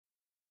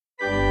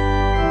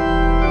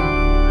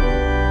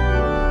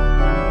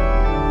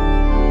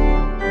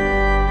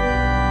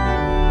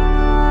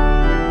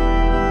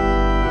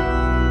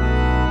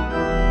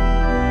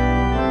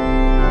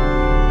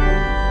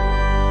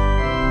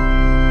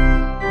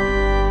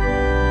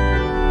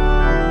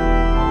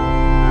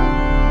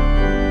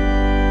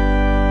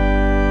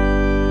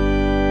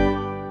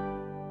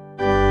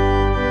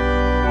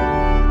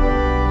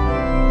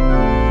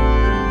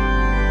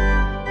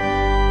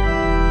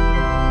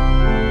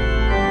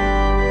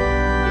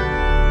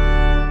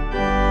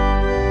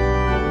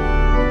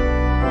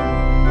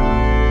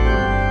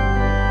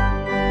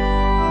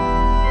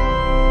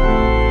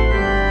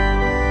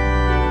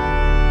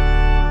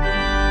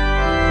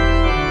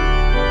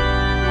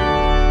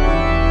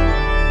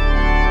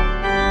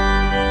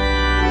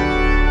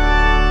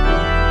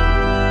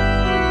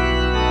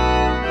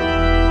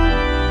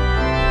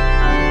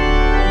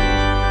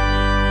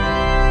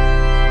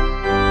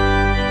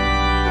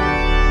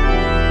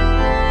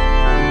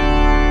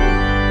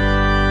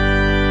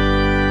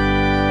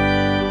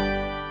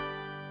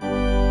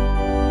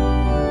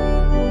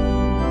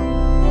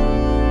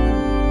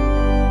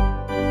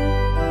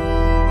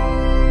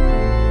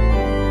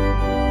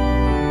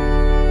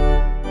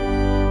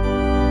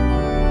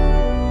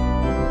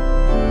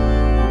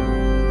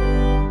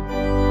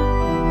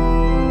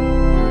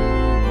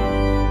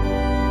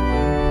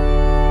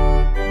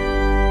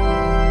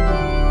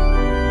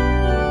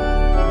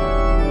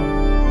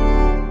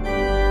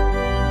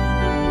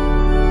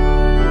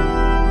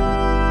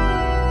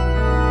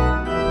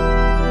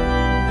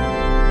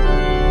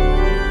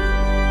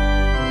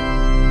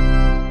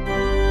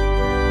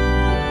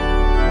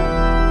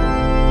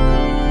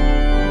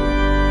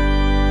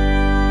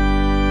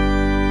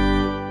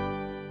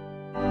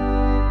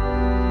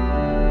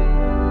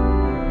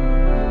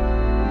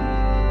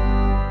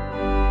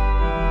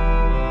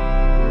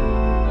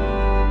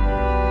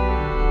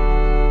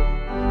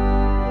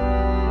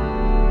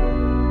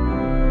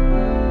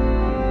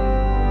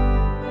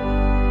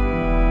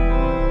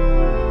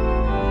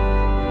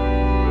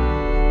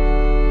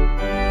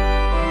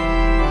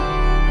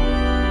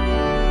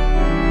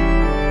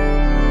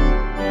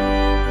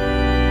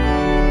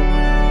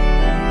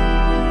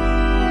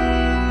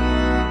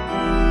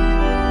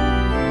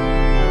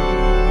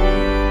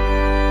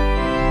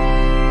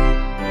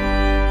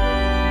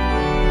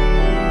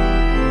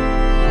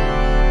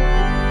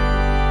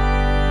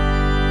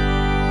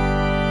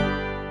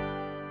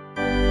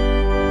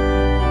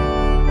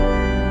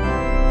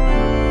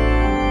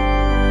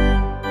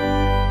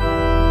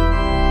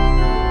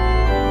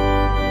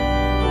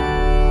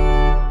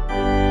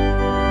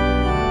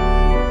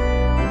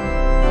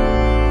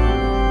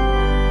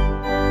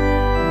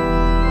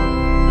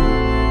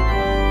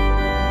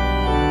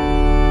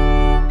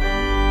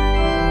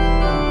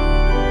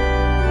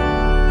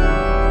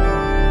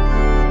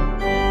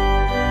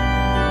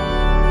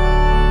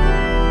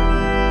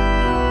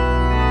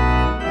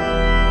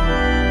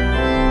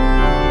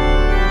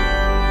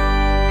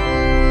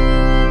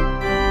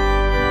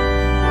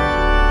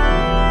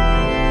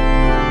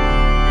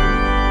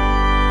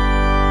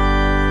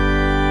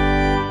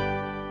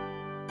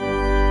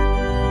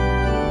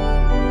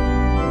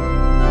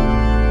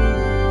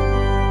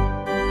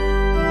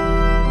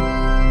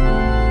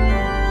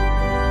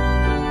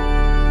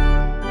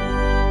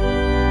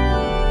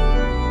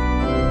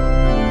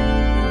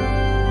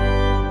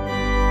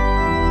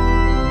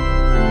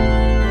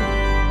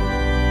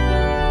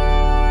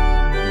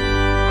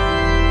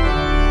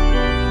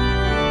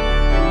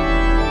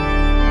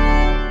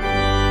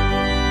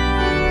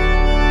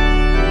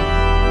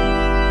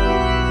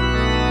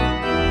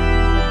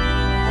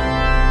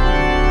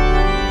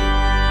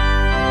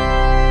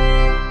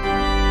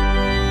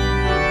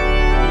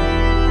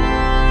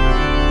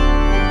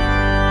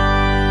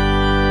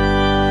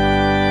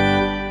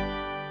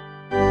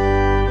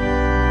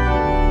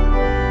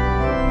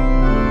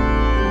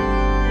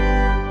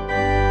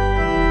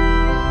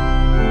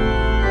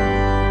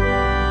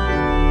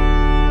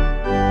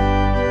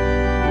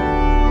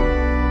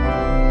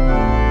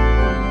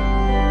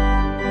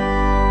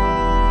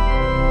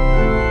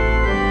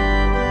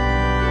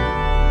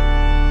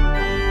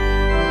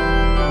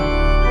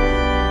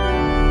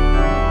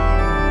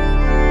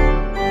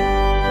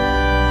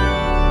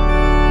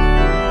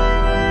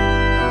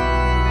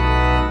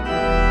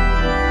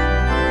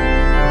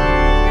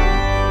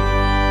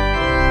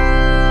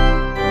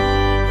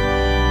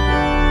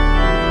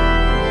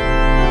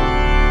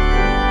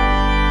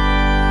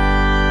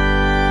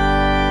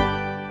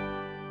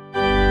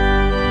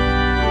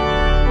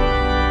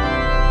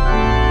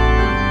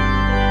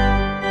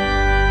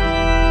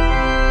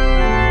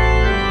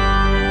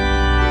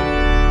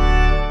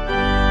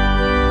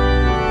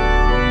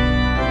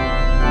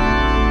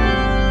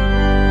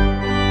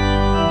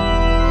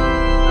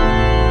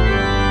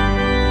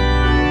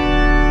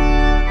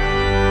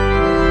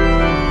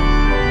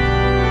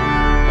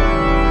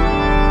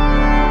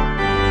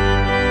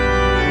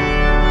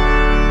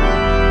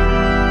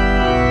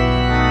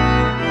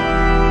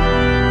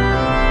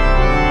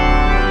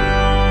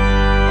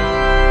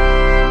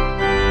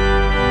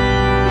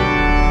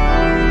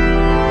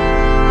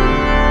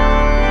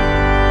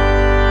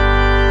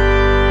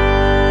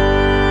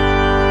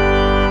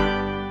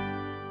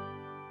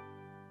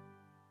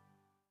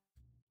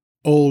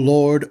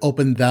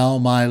open thou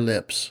my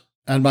lips,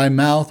 and my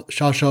mouth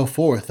shall show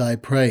forth thy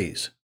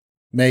praise.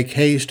 Make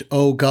haste,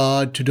 O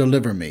God, to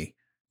deliver me.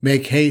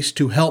 Make haste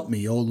to help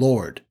me, O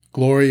Lord.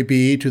 Glory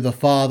be to the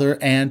Father,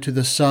 and to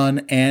the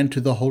Son, and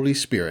to the Holy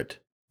Spirit,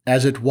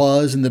 as it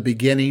was in the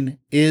beginning,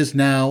 is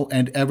now,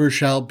 and ever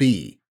shall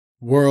be,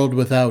 world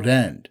without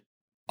end.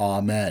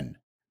 Amen.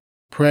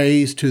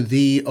 Praise to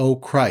thee, O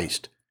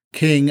Christ,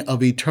 King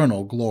of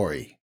eternal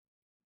glory.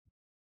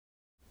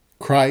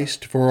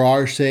 Christ, for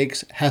our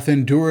sakes, hath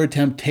endured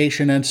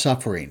temptation and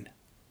suffering.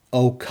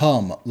 O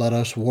come, let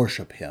us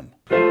worship him.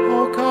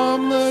 O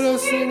come, let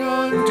us sing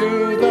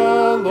unto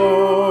the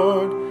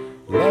Lord.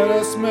 Let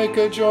us make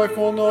a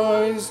joyful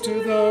noise to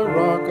the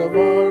rock of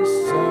our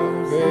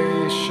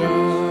salvation.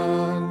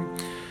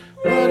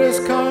 Let us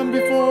come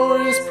before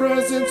his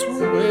presence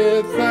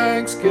with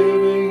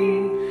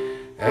thanksgiving,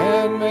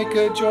 and make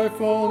a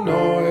joyful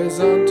noise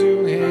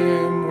unto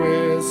him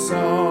with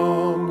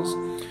psalms.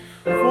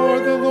 For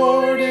the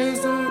Lord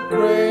is a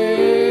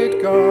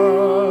great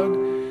God,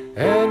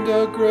 and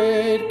a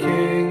great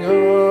King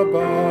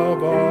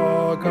above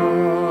all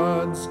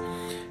gods.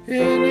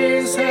 In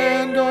his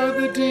hand are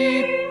the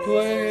deep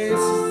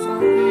places of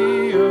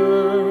the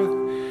earth.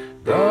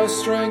 The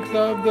strength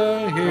of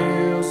the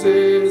hills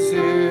is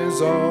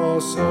his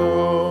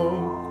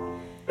also.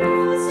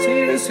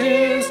 Sea is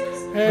his,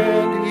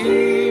 and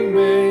he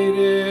made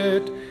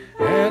it,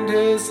 and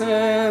his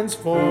hands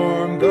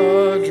formed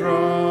the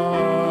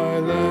dry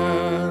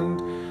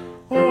land.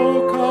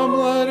 Oh, come,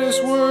 let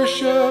us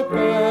worship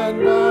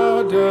and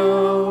bow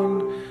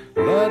down.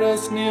 Let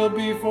us kneel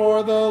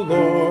before the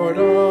Lord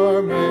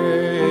our Maker.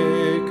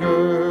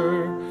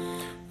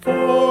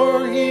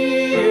 For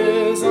he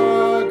is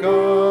our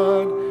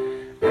God,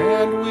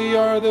 and we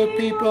are the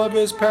people of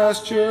his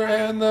pasture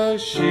and the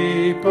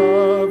sheep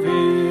of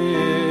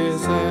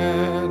his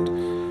hand.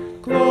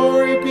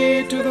 Glory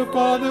be to the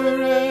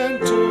Father, and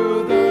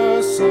to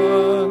the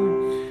Son,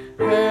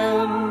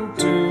 and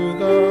to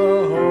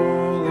the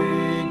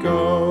Holy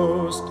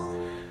Ghost,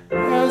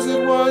 as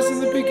it was in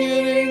the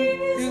beginning,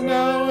 is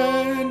now,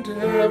 and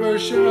ever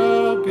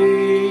shall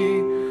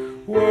be,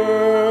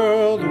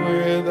 world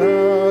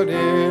without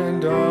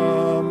end.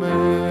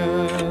 Amen.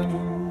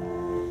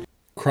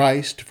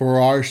 Christ, for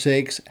our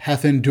sakes,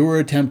 hath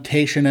endured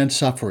temptation and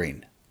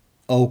suffering.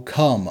 O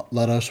come,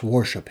 let us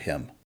worship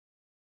him.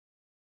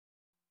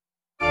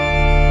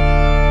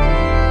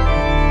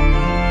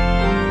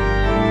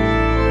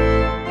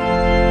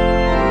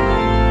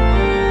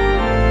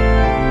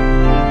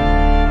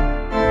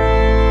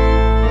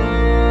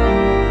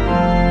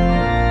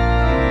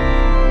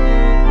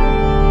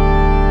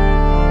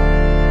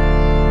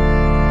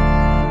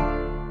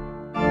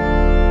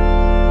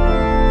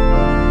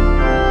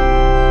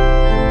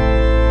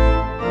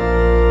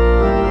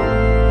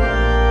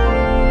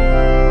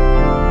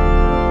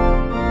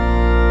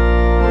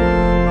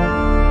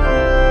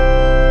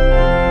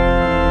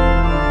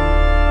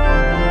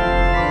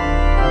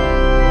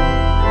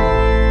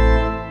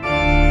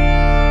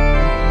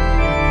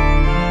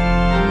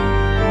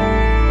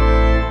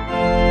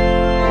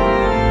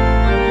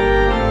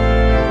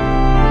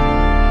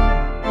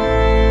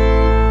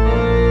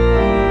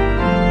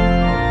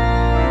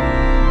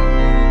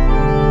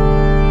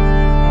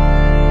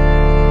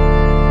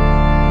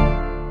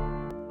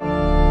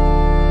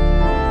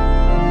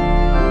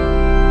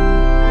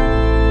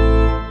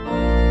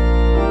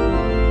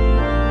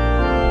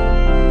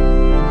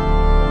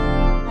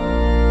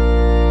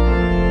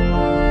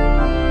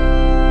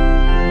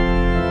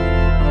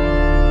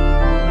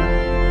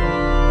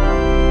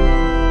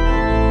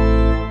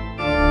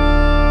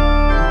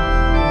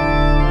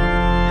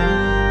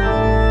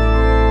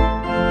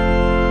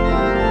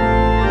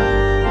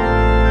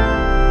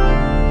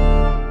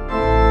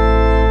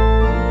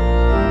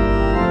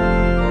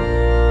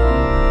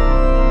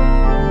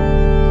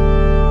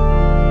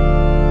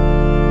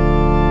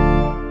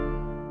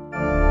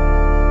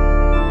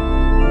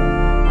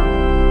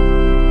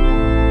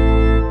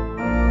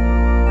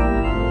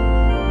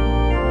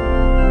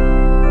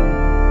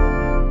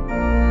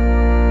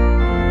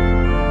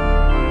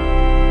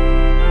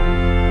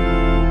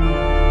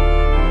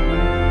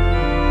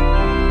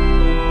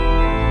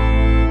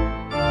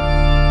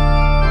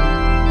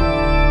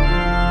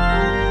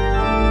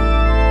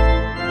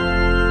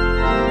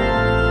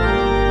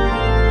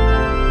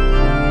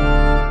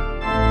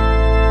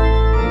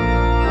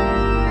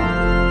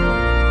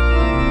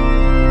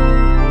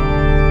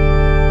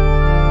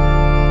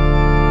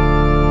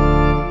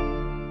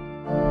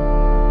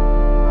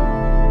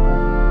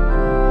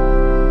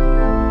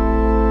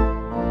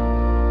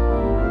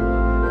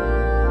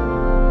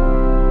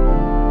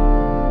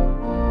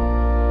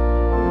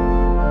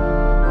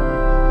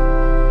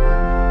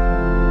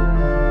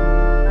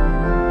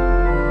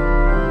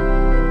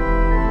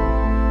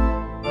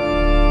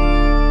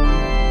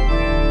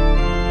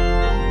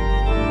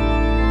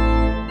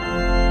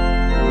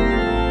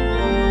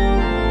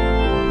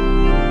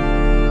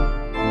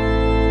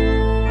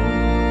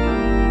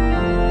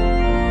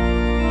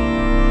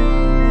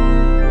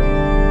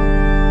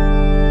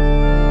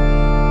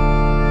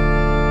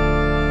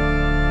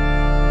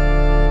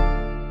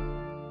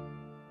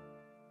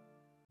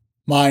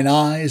 Mine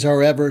eyes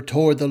are ever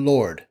toward the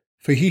Lord,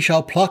 for he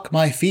shall pluck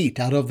my feet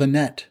out of the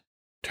net.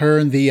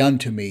 Turn thee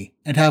unto me,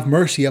 and have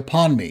mercy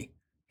upon me,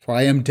 for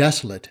I am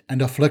desolate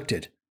and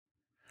afflicted.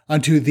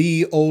 Unto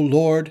thee, O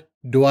Lord,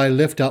 do I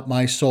lift up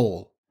my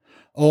soul.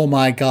 O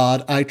my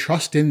God, I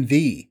trust in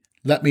thee.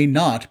 Let me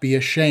not be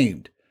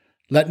ashamed.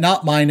 Let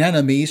not mine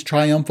enemies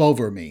triumph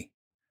over me.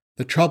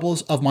 The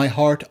troubles of my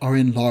heart are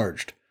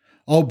enlarged.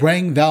 O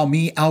bring thou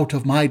me out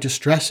of my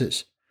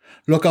distresses.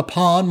 Look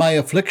upon my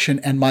affliction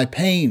and my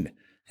pain,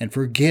 and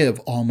forgive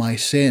all my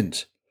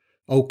sins.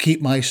 O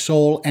keep my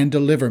soul and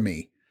deliver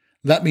me.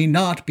 Let me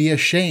not be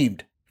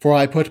ashamed, for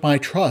I put my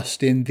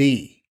trust in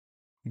thee.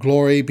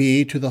 Glory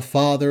be to the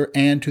Father,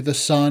 and to the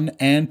Son,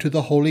 and to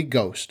the Holy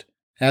Ghost,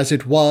 as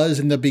it was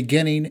in the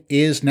beginning,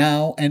 is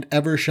now, and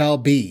ever shall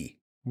be,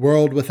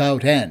 world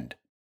without end.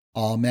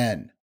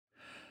 Amen.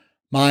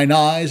 Mine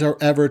eyes are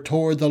ever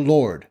toward the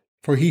Lord,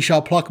 for he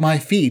shall pluck my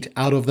feet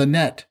out of the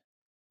net.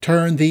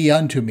 Turn thee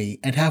unto me,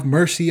 and have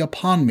mercy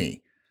upon me,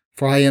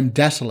 for I am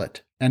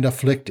desolate and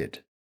afflicted.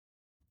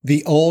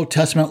 The Old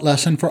Testament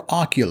lesson for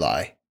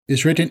Oculi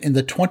is written in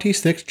the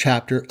 26th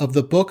chapter of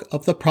the book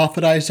of the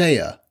prophet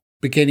Isaiah,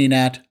 beginning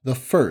at the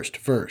 1st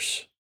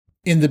verse.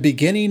 In the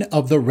beginning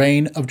of the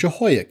reign of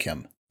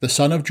Jehoiakim, the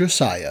son of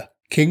Josiah,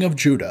 king of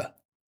Judah,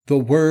 the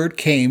word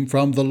came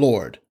from the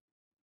Lord.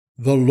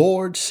 The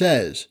Lord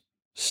says,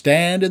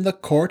 Stand in the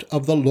court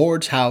of the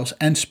Lord's house,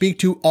 and speak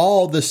to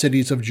all the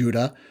cities of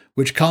Judah,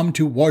 which come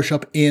to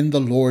worship in the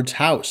Lord's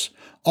house,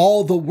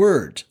 all the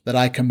words that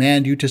I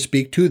command you to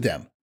speak to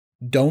them.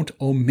 Don't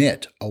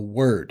omit a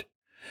word.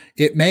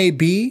 It may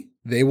be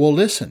they will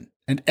listen,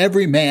 and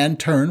every man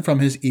turn from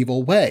his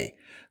evil way,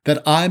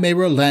 that I may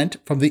relent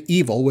from the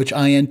evil which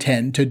I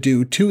intend to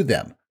do to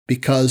them,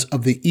 because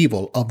of the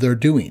evil of their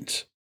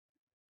doings.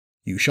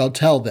 You shall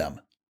tell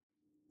them,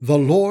 The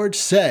Lord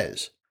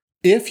says,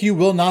 If you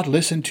will not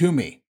listen to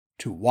me,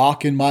 to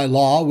walk in my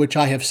law which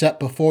I have set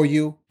before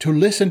you, to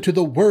listen to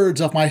the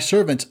words of my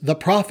servants, the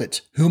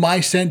prophets, whom I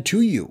send to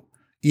you,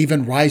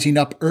 even rising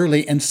up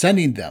early and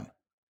sending them,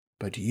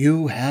 but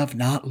you have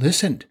not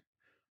listened,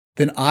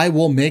 then I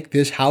will make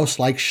this house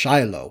like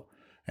Shiloh,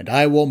 and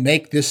I will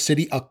make this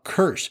city a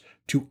curse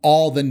to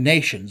all the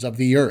nations of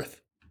the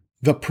earth.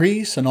 The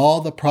priests and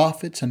all the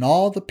prophets and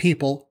all the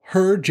people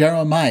heard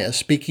Jeremiah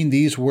speaking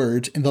these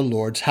words in the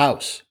Lord's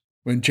house.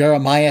 When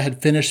Jeremiah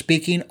had finished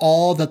speaking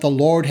all that the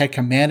Lord had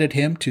commanded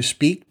him to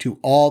speak to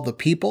all the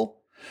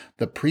people,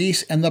 the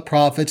priests and the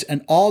prophets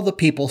and all the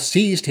people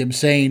seized him,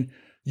 saying,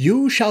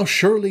 You shall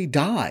surely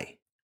die.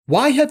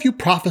 Why have you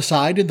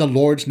prophesied in the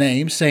Lord's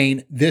name,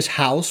 saying, This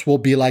house will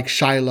be like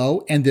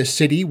Shiloh, and this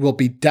city will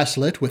be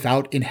desolate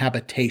without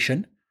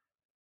inhabitation?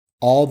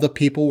 All the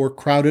people were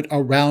crowded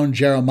around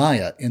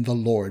Jeremiah in the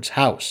Lord's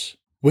house.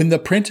 When the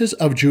princes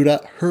of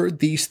Judah heard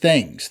these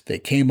things, they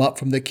came up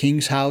from the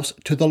king's house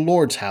to the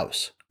Lord's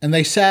house, and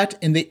they sat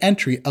in the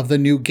entry of the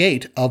new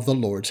gate of the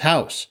Lord's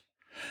house.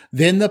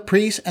 Then the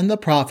priests and the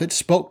prophets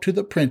spoke to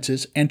the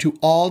princes and to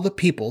all the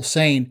people,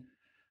 saying,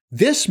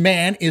 This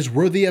man is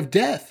worthy of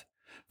death,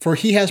 for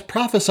he has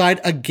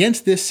prophesied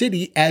against this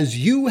city, as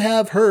you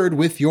have heard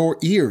with your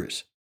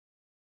ears.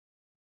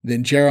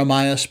 Then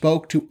Jeremiah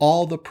spoke to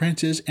all the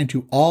princes and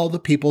to all the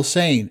people,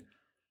 saying,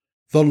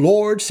 The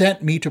Lord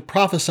sent me to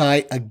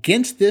prophesy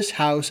against this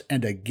house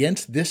and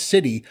against this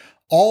city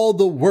all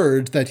the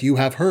words that you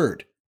have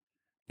heard.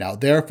 Now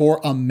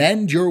therefore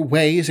amend your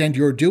ways and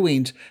your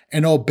doings,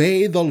 and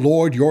obey the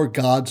Lord your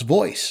God's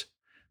voice.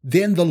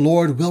 Then the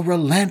Lord will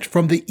relent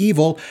from the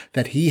evil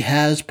that he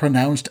has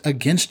pronounced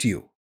against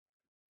you.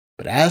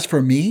 But as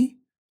for me,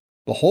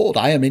 behold,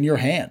 I am in your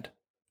hand.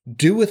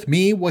 Do with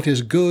me what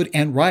is good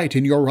and right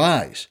in your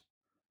eyes.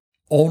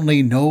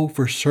 Only know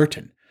for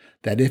certain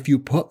that if you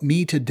put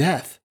me to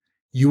death,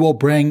 you will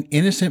bring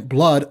innocent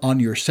blood on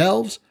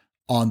yourselves,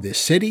 on this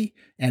city,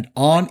 and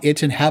on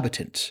its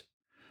inhabitants.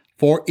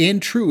 For in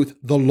truth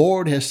the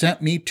Lord has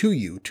sent me to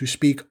you to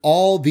speak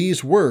all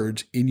these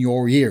words in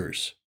your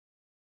ears.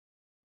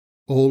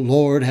 O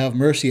Lord, have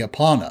mercy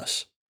upon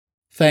us.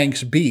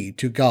 Thanks be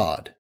to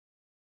God.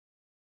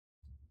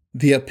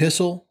 The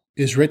epistle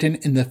is written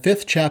in the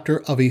 5th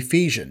chapter of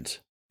Ephesians,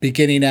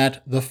 beginning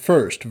at the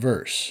 1st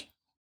verse.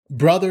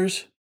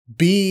 Brothers,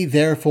 be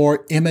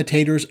therefore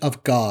imitators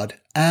of God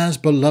as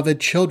beloved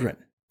children.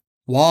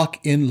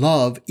 Walk in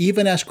love,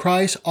 even as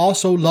Christ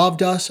also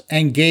loved us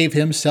and gave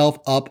himself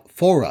up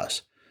for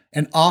us,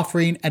 an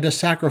offering and a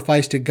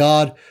sacrifice to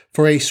God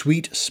for a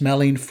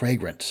sweet-smelling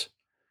fragrance.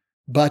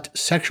 But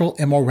sexual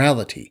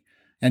immorality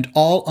and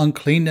all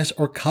uncleanness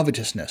or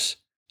covetousness,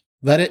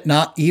 let it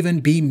not even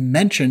be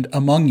mentioned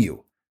among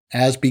you,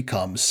 as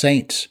becomes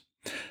saints.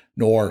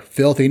 Nor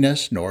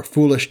filthiness, nor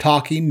foolish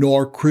talking,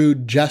 nor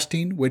crude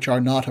jesting, which are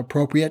not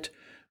appropriate,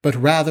 but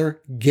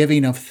rather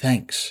giving of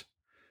thanks.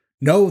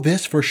 Know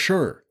this for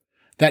sure,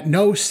 that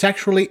no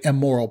sexually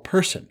immoral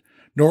person,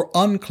 nor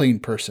unclean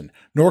person,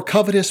 nor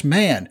covetous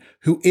man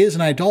who is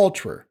an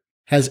adulterer,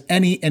 has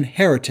any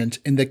inheritance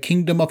in the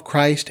kingdom of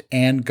Christ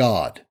and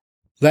God.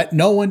 Let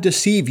no one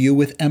deceive you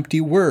with empty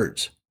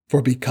words,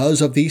 For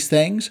because of these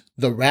things,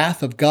 the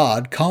wrath of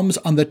God comes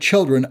on the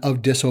children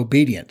of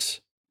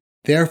disobedience.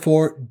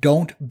 Therefore,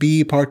 don't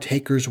be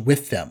partakers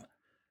with them.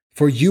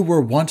 For you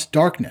were once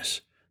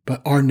darkness,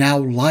 but are now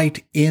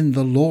light in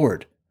the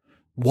Lord.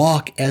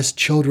 Walk as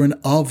children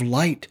of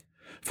light,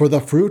 for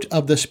the fruit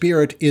of the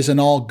Spirit is in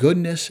all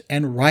goodness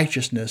and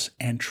righteousness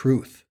and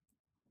truth.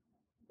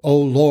 O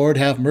Lord,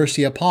 have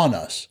mercy upon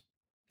us.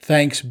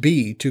 Thanks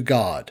be to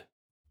God.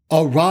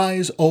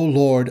 Arise, O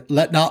Lord,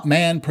 let not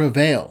man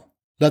prevail.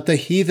 Let the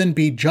heathen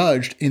be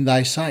judged in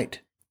thy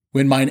sight.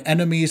 When mine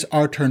enemies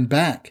are turned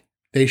back,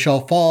 they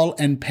shall fall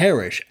and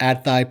perish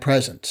at thy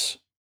presence.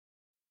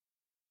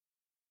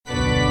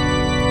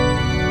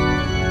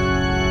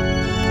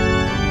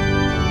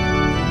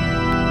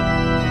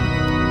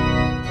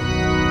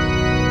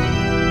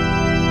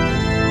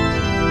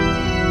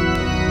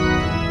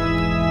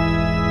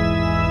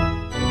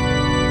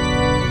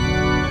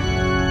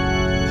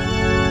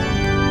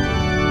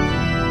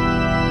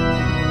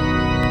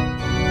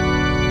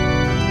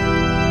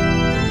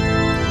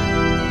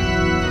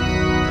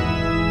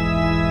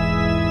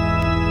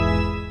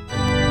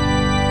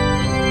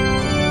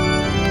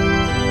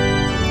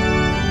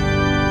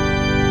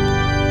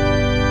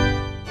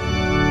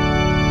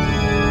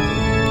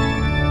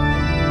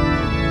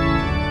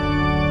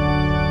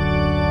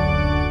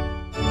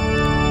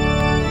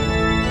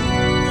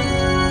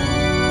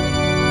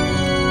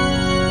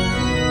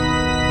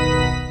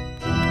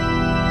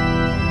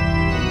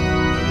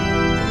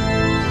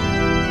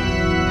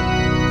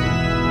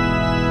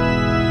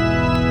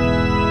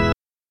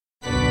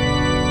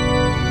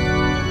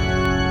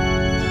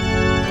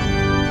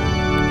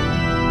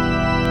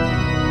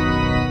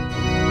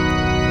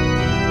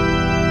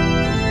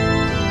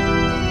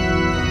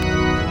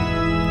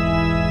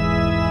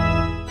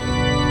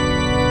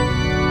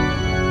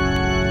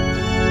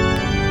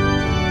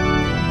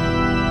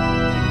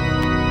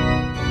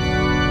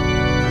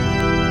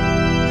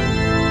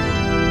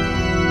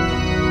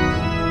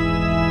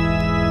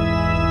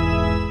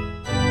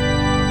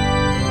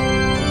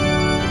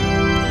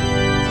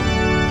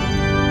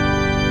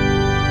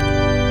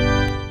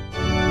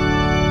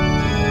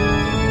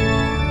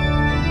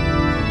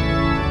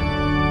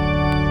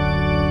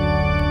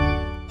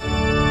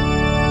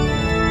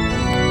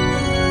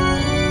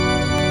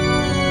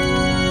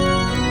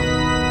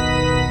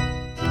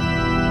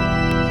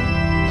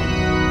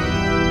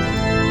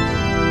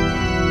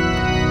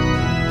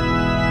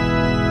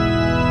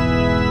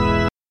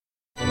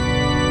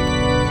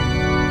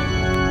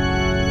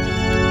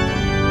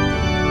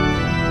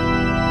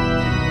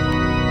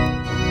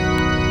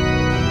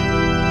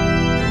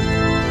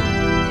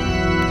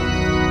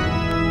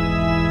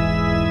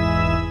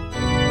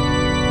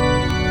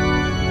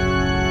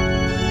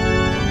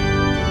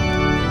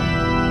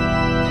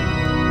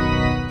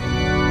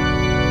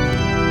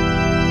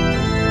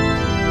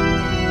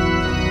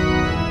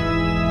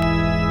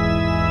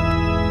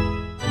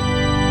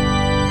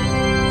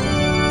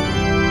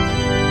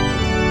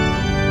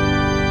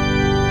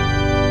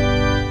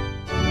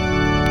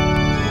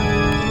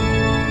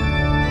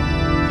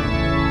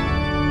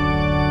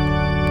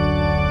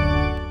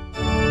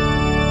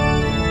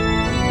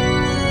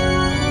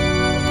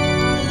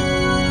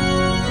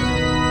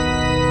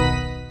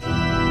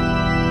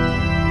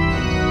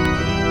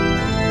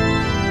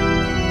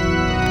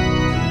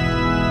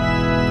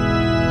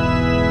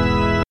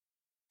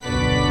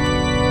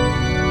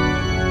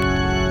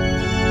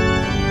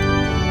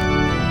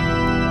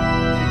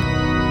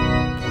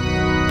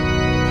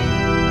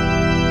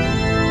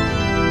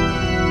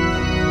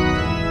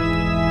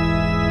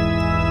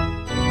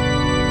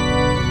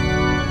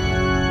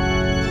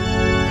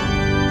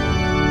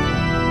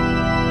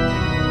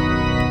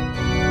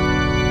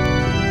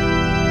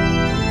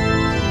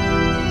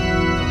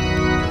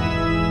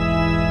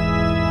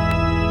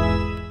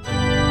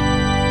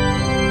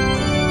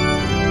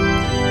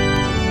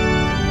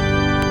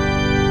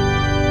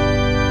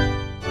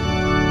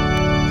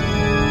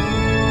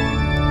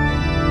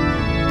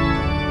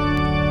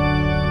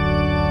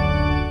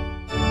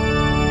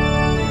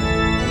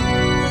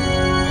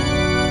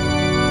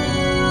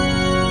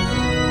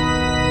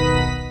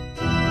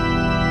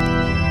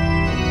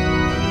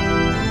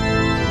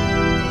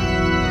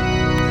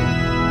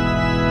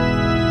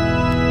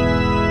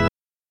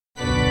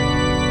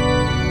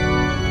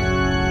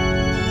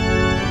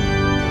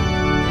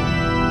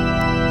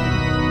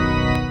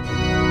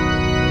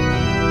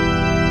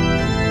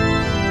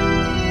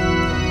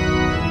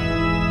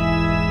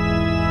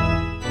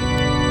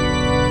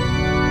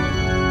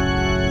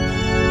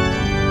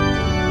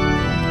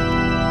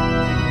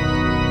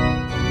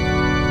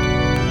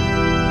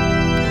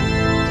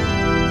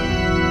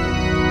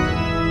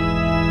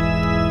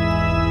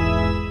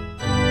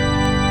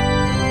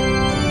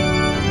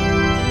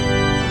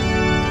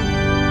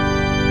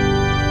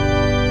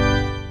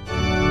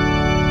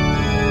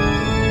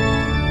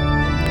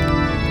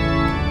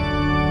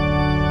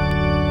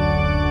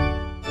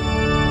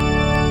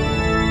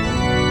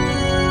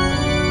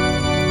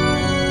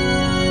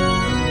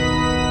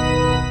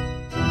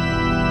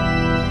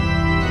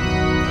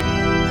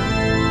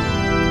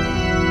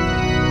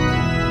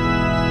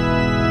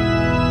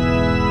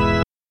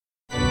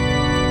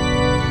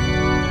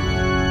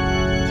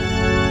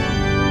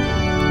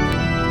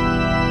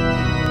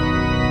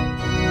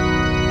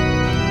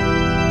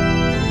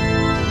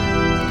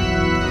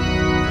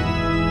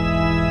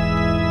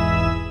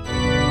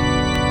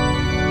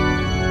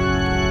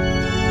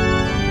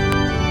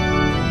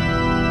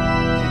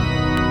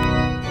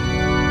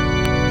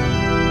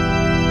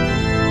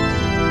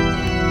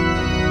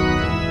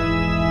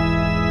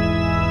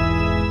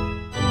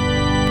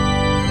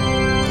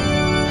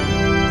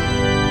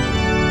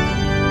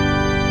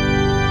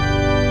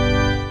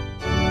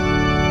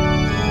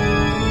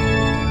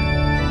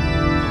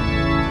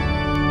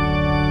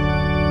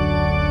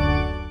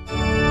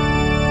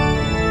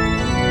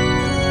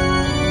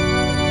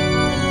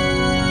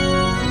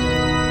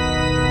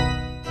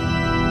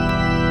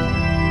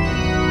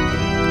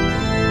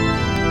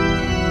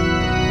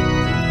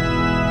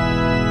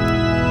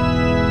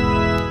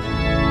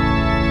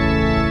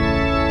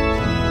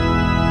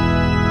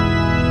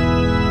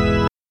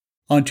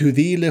 Unto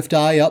thee lift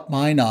I up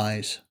mine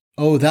eyes,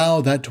 O thou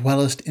that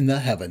dwellest in the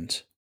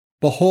heavens.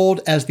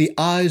 Behold, as the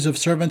eyes of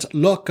servants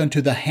look unto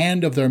the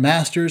hand of their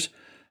masters,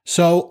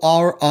 so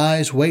our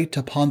eyes wait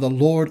upon the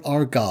Lord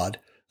our God,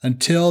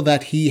 until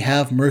that he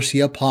have mercy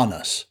upon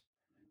us.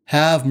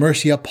 Have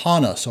mercy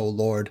upon us, O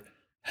Lord,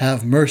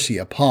 have mercy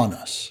upon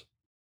us.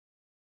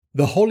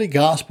 The Holy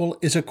Gospel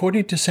is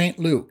according to St.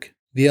 Luke,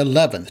 the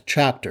 11th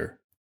chapter.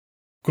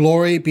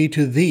 Glory be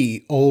to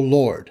thee, O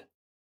Lord.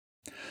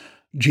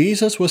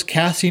 Jesus was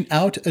casting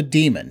out a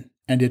demon,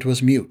 and it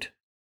was mute.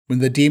 When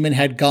the demon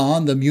had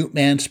gone, the mute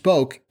man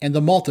spoke, and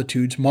the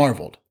multitudes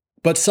marveled.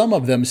 But some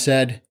of them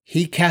said,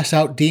 He casts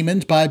out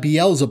demons by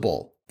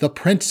Beelzebul, the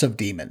prince of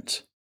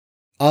demons.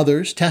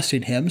 Others,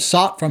 testing him,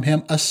 sought from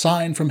him a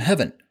sign from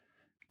heaven.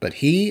 But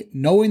he,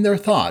 knowing their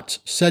thoughts,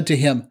 said to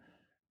him,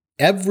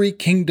 Every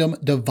kingdom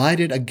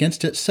divided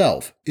against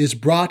itself is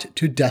brought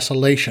to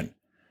desolation.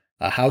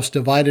 A house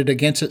divided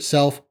against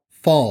itself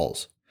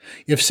falls.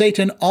 If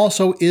Satan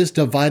also is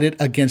divided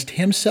against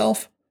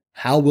himself,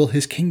 how will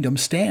his kingdom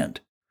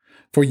stand?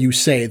 For you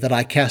say that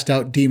I cast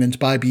out demons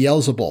by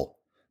Beelzebul.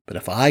 But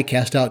if I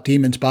cast out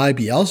demons by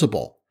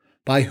Beelzebul,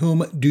 by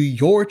whom do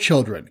your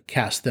children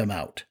cast them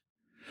out?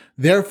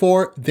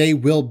 Therefore they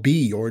will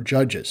be your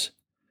judges.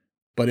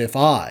 But if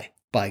I,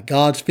 by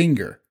God's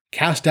finger,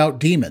 cast out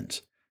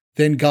demons,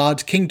 then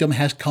God's kingdom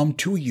has come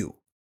to you.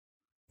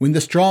 When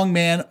the strong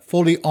man,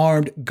 fully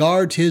armed,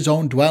 guards his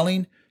own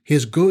dwelling,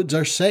 his goods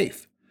are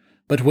safe.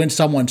 But when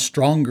someone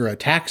stronger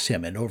attacks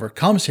him and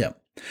overcomes him,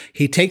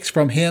 he takes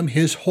from him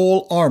his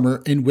whole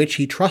armor in which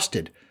he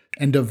trusted,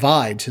 and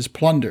divides his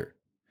plunder.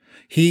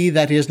 He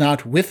that is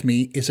not with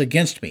me is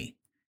against me.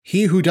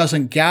 He who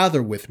doesn't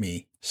gather with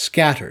me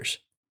scatters.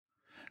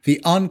 The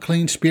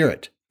unclean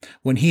spirit,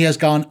 when he has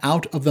gone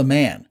out of the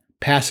man,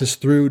 passes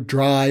through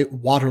dry,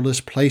 waterless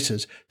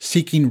places,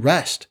 seeking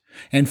rest,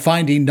 and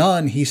finding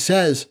none, he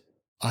says,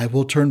 I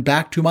will turn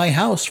back to my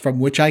house from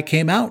which I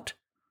came out.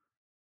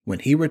 When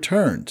he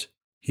returns,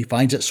 he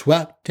finds it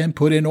swept and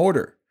put in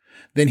order.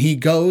 Then he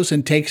goes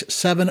and takes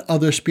 7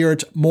 other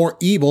spirits more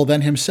evil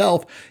than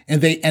himself,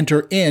 and they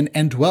enter in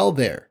and dwell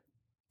there.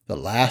 The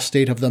last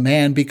state of the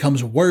man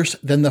becomes worse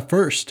than the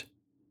first.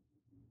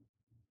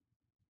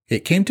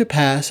 It came to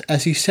pass,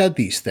 as he said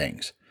these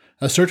things,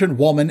 a certain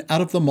woman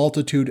out of the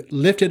multitude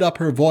lifted up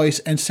her voice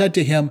and said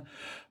to him,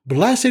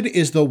 Blessed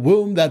is the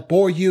womb that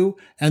bore you,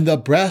 and the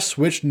breasts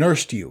which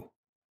nursed you.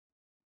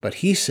 But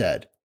he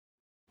said,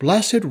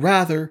 Blessed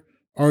rather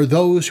are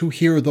those who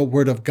hear the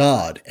word of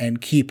God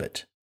and keep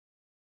it.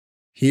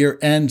 Here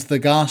ends the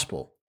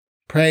Gospel.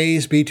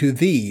 Praise be to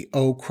thee,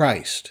 O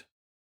Christ.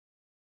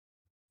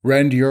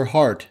 Rend your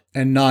heart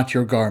and not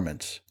your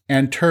garments,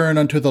 and turn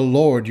unto the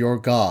Lord your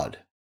God,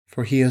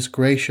 for he is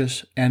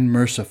gracious and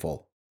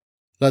merciful.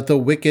 Let the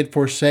wicked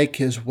forsake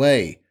his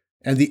way,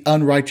 and the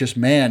unrighteous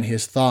man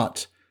his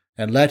thoughts,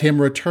 and let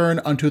him return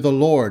unto the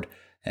Lord,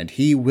 and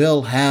he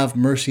will have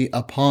mercy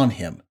upon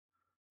him,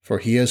 for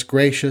he is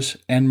gracious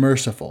and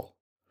merciful.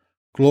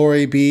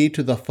 Glory be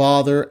to the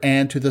Father,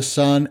 and to the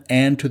Son,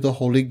 and to the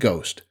Holy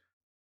Ghost,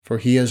 for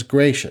he is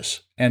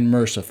gracious and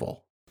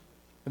merciful.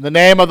 In the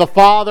name of the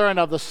Father, and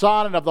of the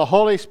Son, and of the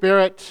Holy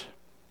Spirit,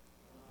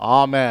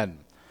 Amen.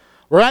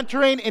 We're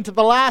entering into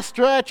the last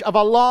stretch of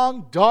a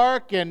long,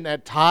 dark, and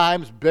at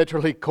times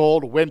bitterly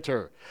cold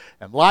winter.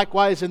 And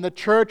likewise in the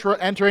church, we're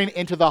entering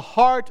into the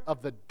heart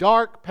of the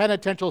dark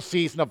penitential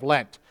season of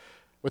Lent,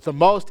 with the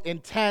most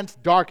intense,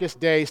 darkest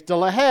days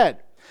still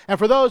ahead. And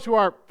for those who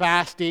are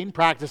fasting,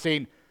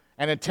 practicing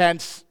an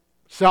intense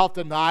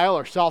self-denial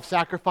or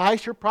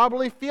self-sacrifice, you're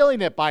probably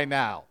feeling it by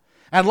now.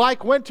 And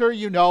like winter,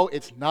 you know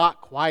it's not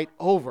quite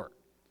over.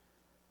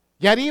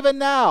 Yet even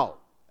now,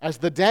 as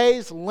the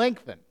days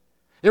lengthen,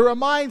 it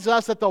reminds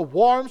us that the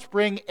warm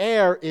spring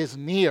air is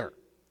near.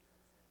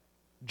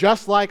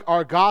 Just like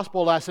our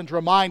gospel lessons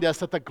remind us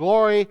that the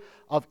glory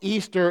of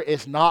Easter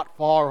is not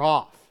far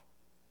off.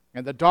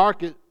 And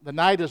the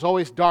night is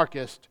always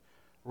darkest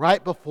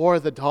right before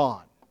the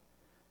dawn.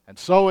 And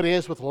so it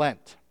is with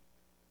Lent.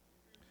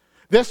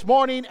 This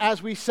morning,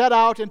 as we set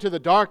out into the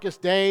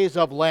darkest days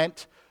of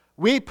Lent,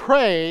 we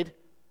prayed,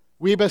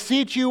 we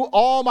beseech you,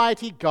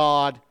 Almighty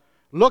God,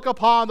 look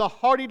upon the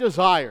hearty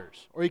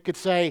desires, or you could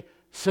say,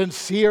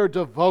 sincere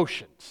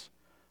devotions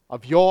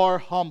of your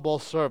humble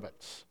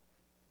servants.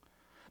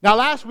 Now,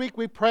 last week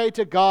we prayed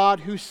to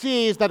God who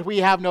sees that we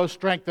have no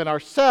strength in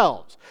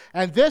ourselves.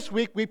 And this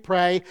week we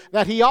pray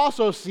that he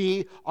also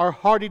see our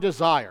hearty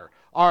desire,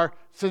 our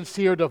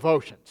sincere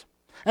devotions.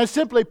 And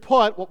simply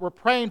put, what we're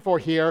praying for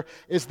here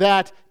is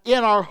that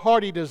in our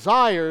hearty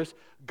desires,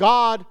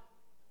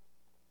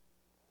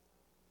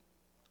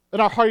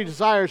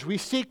 we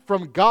seek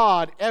from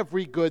God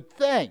every good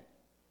thing.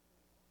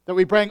 That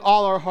we bring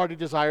all our hearty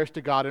desires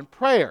to God in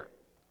prayer.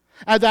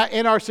 And that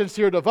in our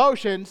sincere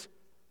devotions,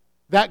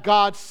 that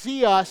God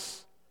see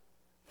us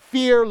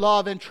fear,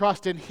 love, and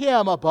trust in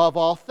him above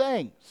all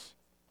things.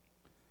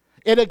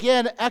 It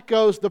again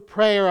echoes the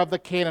prayer of the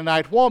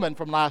Canaanite woman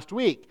from last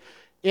week.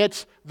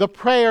 It's the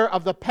prayer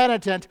of the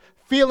penitent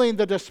feeling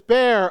the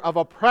despair of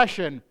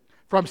oppression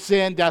from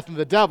sin, death, and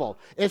the devil.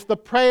 It's the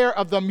prayer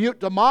of the mute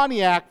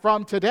demoniac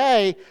from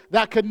today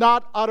that could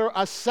not utter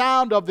a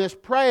sound of this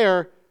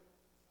prayer,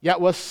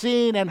 yet was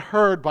seen and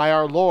heard by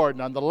our Lord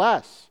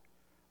nonetheless.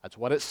 That's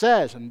what it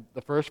says in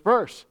the first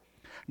verse.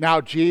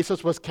 Now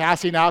Jesus was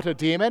casting out a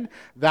demon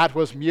that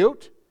was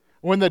mute.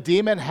 When the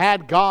demon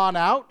had gone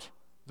out,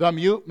 the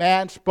mute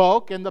man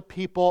spoke, and the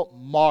people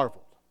marveled.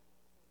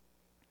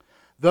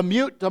 The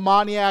mute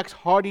demoniac's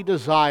hearty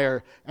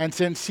desire and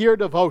sincere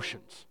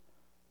devotions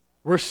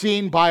were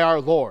seen by our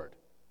Lord,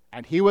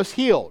 and he was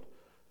healed.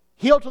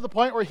 Healed to the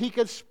point where he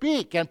could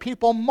speak, and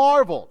people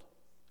marveled.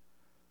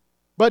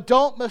 But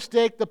don't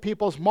mistake the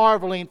people's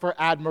marveling for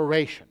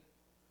admiration,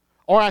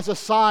 or as a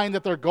sign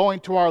that they're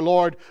going to our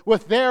Lord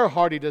with their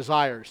hearty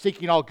desires,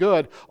 seeking all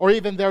good, or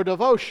even their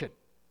devotion.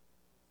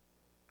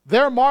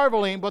 They're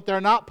marveling, but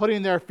they're not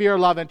putting their fear,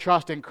 love, and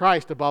trust in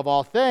Christ above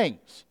all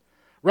things.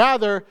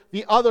 Rather,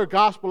 the other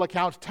gospel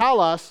accounts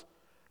tell us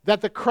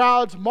that the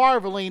crowd's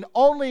marveling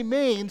only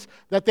means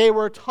that they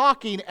were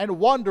talking and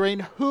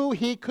wondering who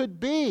he could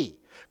be.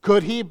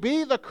 Could he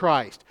be the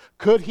Christ?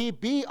 Could he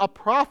be a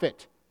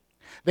prophet?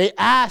 They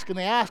ask and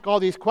they ask all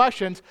these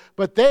questions,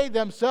 but they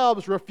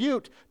themselves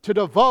refute to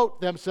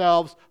devote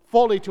themselves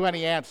fully to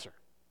any answer.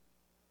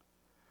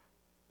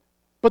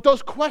 But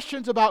those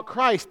questions about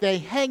Christ, they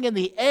hang in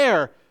the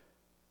air,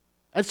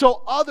 and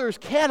so others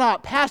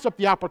cannot pass up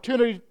the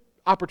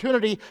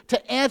opportunity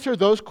to answer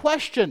those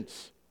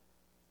questions.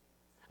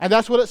 And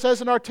that's what it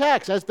says in our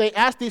text. As they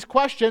asked these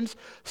questions,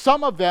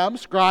 some of them,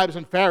 scribes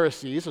and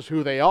Pharisees, is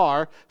who they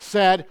are,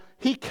 said,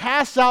 "He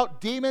casts out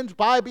demons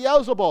by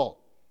Beelzebul,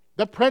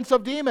 the prince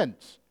of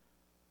demons."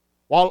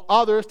 While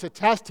others, to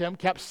test him,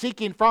 kept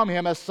seeking from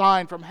him a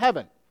sign from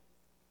heaven.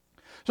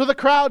 So the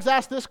crowds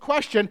ask this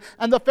question,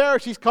 and the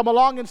Pharisees come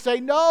along and say,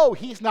 "No,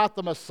 he's not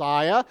the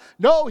Messiah.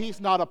 No, he's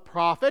not a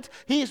prophet.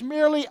 He's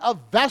merely a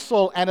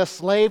vessel and a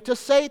slave to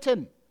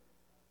Satan.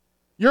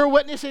 You're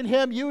witnessing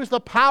him use the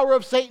power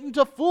of Satan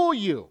to fool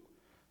you."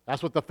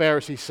 That's what the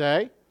Pharisees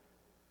say.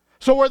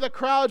 So where the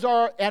crowds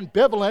are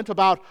ambivalent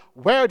about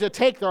where to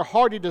take their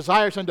hearty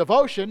desires and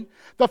devotion,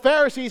 the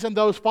Pharisees and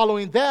those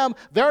following them,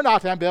 they're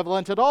not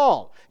ambivalent at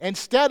all.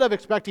 Instead of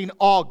expecting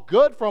all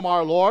good from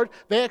our Lord,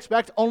 they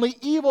expect only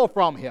evil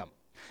from him.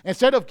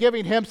 Instead of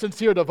giving him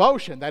sincere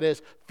devotion, that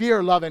is,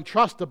 fear, love, and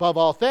trust above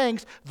all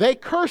things, they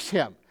curse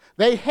him.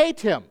 They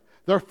hate him.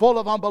 They're full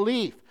of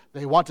unbelief.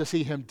 They want to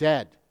see him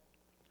dead.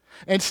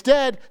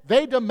 Instead,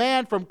 they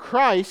demand from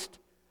Christ,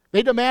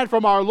 they demand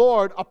from our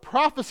Lord a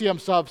prophecy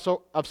of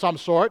some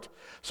sort,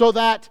 so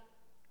that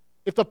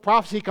if the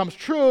prophecy comes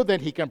true, then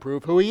he can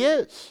prove who he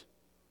is.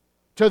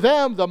 To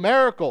them, the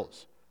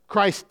miracles,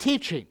 Christ's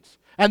teachings,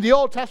 and the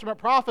Old Testament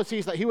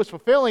prophecies that he was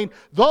fulfilling,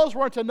 those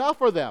weren't enough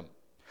for them.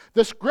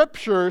 The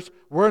scriptures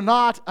were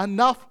not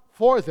enough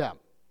for them.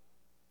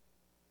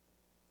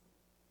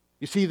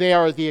 You see,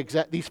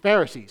 these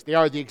Pharisees, they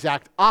are the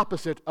exact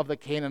opposite of the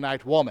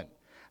Canaanite woman.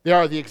 They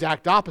are the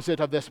exact opposite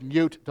of this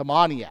mute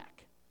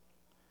demoniac.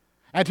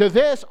 And to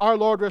this, our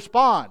Lord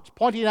responds,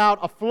 pointing out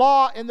a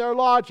flaw in their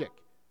logic.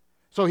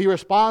 So he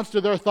responds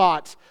to their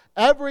thoughts.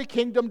 Every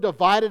kingdom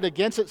divided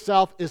against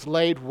itself is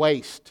laid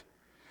waste,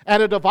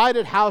 and a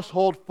divided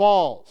household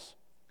falls.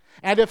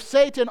 And if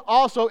Satan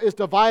also is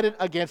divided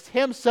against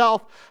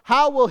himself,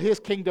 how will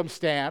his kingdom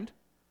stand?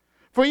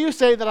 For you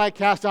say that I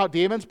cast out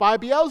demons by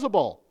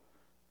Beelzebul.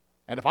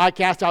 And if I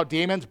cast out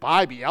demons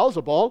by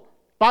Beelzebul,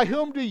 by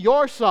whom do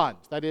your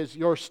sons, that is,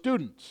 your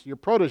students, your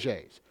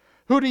protégés,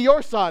 who do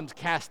your sons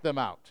cast them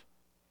out?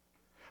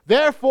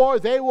 Therefore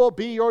they will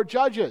be your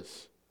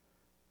judges.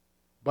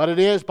 But if it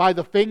is by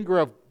the finger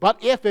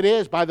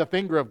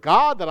of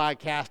God that I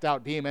cast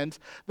out demons,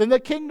 then the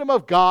kingdom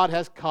of God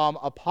has come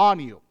upon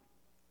you.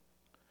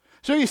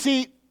 So you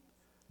see,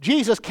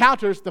 Jesus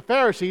counters the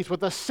Pharisees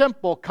with a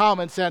simple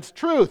common sense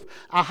truth.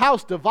 A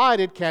house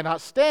divided cannot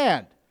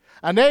stand.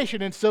 A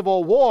nation in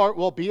civil war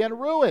will be in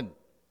ruin.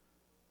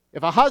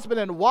 If a husband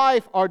and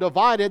wife are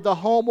divided, the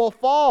home will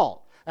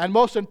fall. And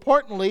most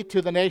importantly, to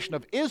the nation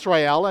of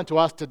Israel and to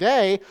us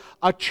today,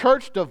 a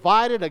church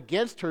divided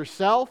against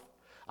herself,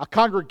 a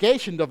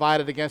congregation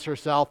divided against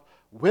herself,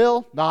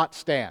 will not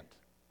stand.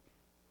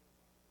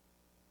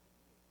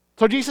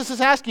 So Jesus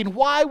is asking,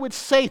 why would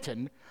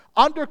Satan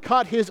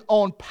undercut his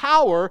own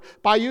power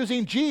by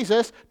using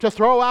Jesus to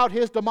throw out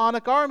his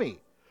demonic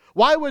army?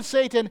 Why would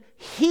Satan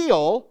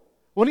heal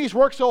when he's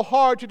worked so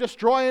hard to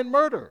destroy and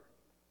murder?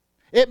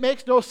 It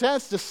makes no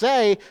sense to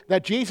say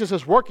that Jesus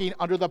is working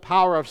under the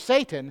power of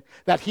Satan,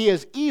 that he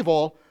is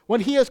evil,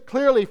 when he is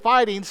clearly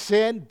fighting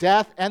sin,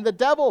 death, and the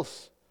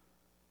devils.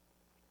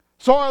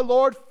 So our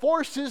Lord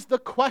forces the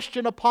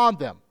question upon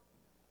them.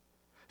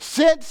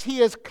 Since he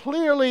is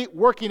clearly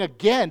working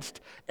against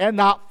and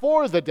not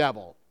for the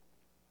devil,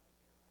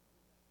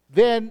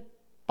 then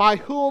by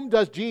whom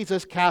does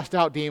Jesus cast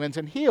out demons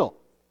and heal?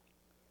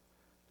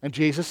 And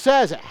Jesus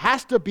says it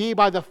has to be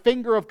by the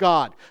finger of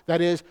God,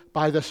 that is,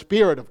 by the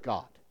Spirit of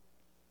God.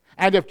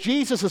 And if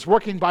Jesus is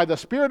working by the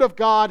Spirit of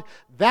God,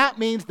 that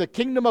means the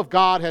kingdom of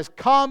God has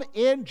come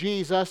in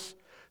Jesus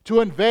to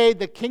invade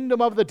the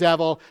kingdom of the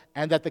devil,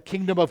 and that the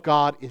kingdom of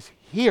God is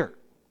here.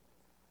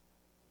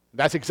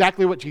 That's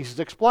exactly what Jesus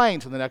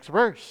explains in the next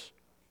verse.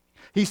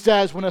 He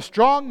says, when a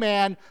strong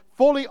man,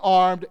 fully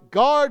armed,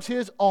 guards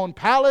his own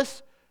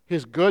palace,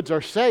 his goods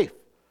are safe.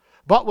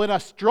 But when a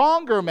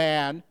stronger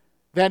man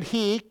than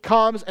he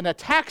comes and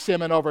attacks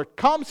him and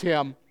overcomes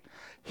him,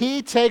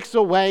 he takes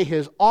away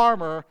his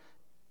armor,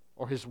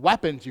 or his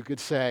weapons, you could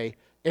say,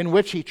 in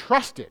which he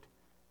trusted,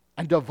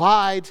 and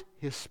divides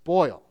his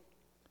spoil.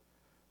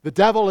 The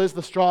devil is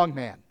the strong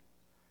man.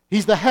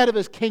 He's the head of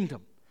his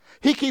kingdom.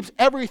 He keeps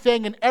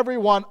everything and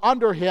everyone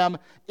under him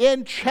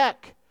in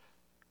check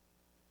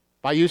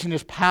by using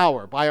his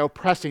power, by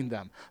oppressing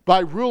them, by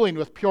ruling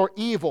with pure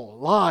evil,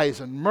 lies,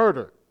 and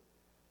murder.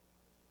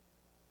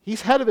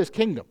 He's head of his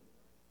kingdom.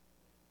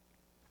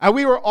 And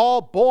we were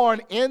all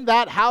born in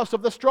that house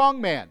of the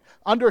strong man,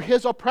 under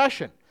his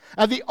oppression.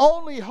 And the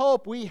only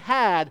hope we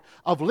had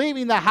of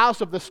leaving the house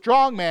of the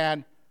strong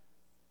man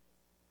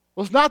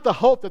was not the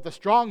hope that the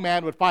strong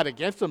man would fight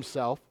against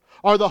himself,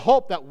 or the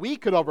hope that we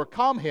could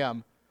overcome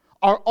him.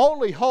 Our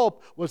only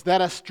hope was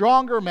that a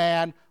stronger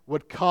man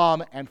would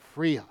come and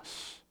free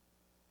us.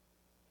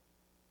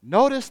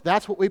 Notice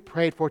that's what we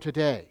prayed for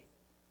today.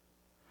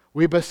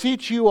 We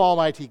beseech you,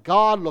 Almighty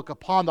God, look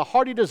upon the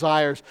hearty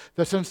desires,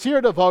 the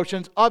sincere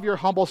devotions of your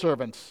humble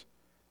servants.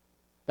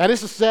 That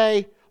is to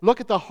say,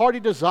 look at the hearty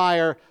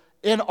desire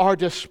in our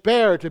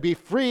despair to be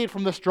freed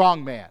from the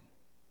strong man.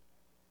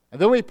 And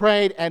then we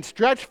prayed, and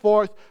stretch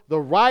forth the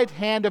right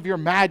hand of your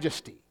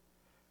majesty.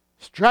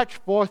 Stretch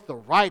forth the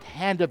right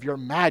hand of your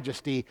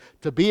majesty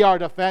to be our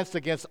defense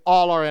against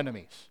all our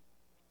enemies.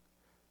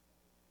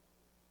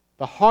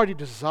 The hearty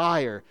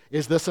desire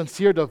is the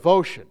sincere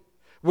devotion,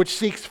 which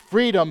seeks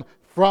freedom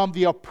from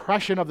the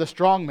oppression of the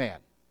strong man.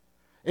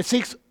 It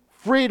seeks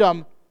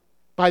freedom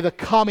by the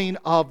coming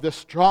of the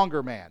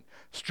stronger man.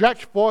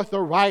 Stretch forth the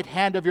right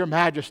hand of your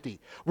majesty.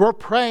 We're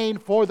praying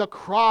for the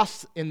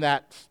cross in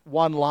that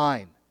one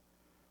line.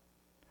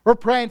 We're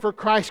praying for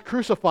Christ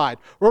crucified.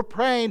 We're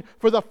praying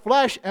for the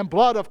flesh and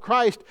blood of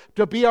Christ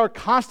to be our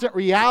constant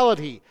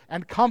reality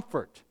and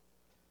comfort.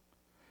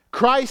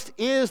 Christ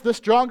is the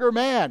stronger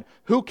man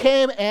who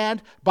came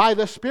and, by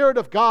the Spirit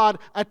of God,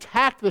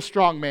 attacked the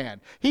strong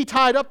man. He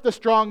tied up the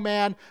strong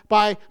man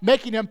by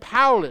making him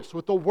powerless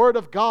with the Word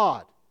of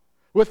God,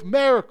 with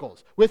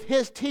miracles, with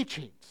his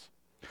teachings.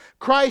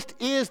 Christ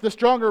is the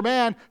stronger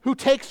man who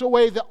takes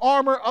away the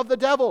armor of the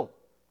devil.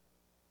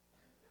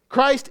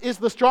 Christ is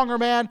the stronger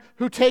man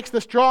who takes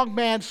the strong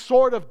man's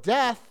sword of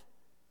death,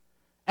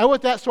 and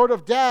with that sword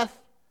of death,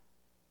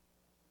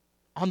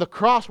 on the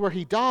cross where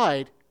he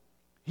died,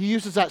 he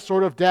uses that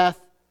sword of death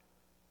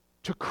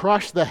to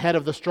crush the head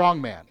of the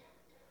strong man.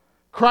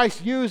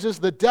 Christ uses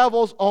the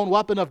devil's own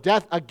weapon of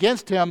death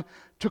against him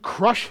to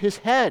crush his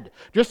head.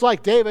 Just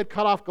like David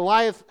cut off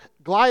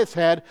Goliath's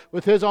head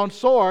with his own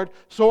sword,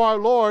 so our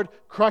Lord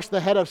crushed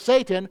the head of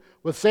Satan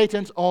with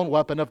Satan's own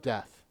weapon of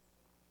death.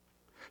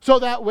 So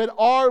that when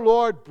our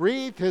Lord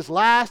breathed his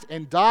last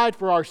and died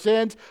for our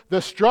sins,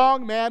 the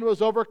strong man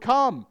was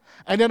overcome.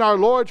 And in our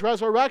Lord's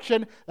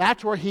resurrection,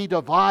 that's where he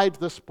divides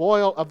the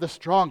spoil of the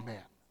strong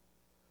man.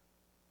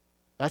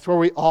 That's where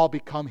we all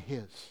become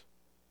his.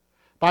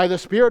 By the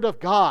Spirit of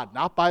God,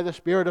 not by the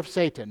spirit of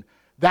Satan.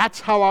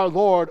 That's how our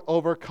Lord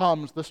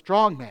overcomes the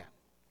strong man.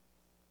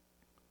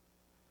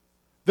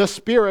 The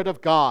Spirit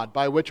of God,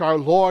 by which our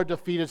Lord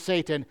defeated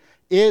Satan,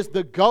 is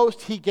the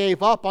ghost he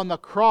gave up on the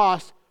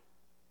cross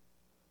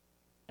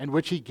and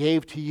which he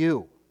gave to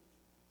you.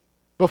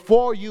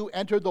 Before you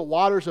entered the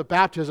waters of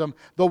baptism,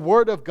 the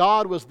Word of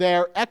God was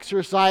there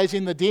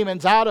exorcising the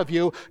demons out of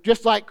you,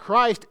 just like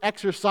Christ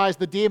exorcised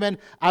the demon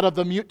out of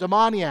the mute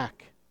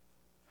demoniac.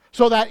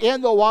 So that in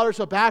the waters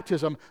of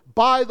baptism,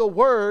 by the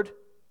Word,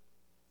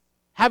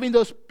 having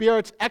those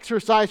spirits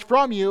exorcised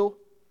from you,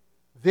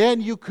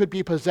 then you could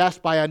be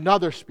possessed by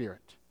another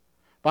spirit,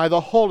 by the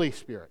Holy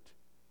Spirit.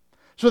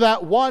 So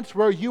that once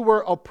where you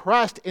were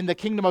oppressed in the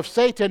kingdom of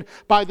Satan,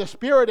 by the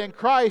Spirit in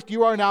Christ,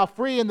 you are now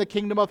free in the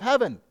kingdom of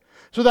heaven.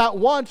 So that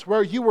once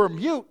where you were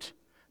mute,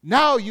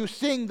 now you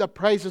sing the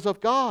praises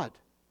of God.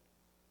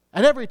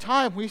 And every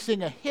time we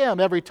sing a hymn,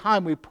 every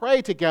time we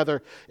pray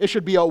together, it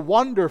should be a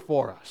wonder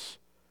for us,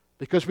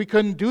 because we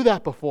couldn't do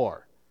that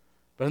before.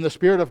 But in the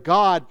Spirit of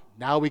God,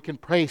 now we can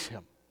praise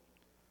Him.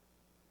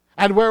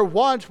 And where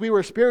once we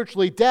were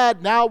spiritually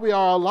dead, now we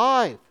are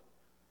alive.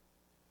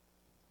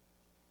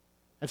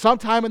 And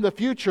sometime in the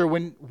future,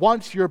 when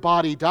once your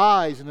body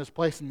dies and is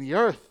placed in the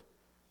earth,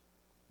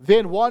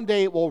 then one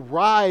day it will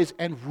rise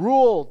and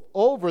rule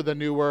over the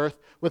new earth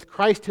with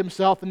Christ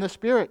Himself in the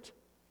Spirit.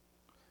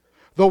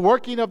 The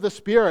working of the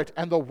Spirit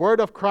and the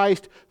Word of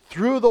Christ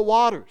through the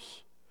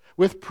waters,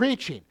 with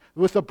preaching,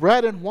 with the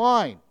bread and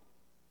wine.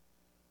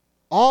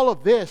 All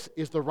of this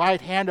is the right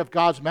hand of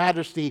God's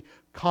majesty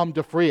come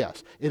to free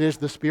us. It is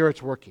the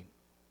Spirit's working.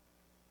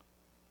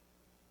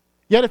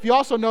 Yet if you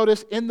also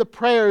notice in the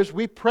prayers,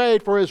 we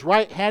prayed for His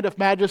right hand of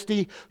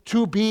majesty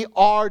to be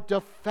our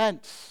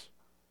defense.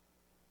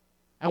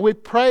 And we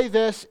pray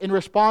this in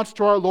response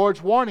to our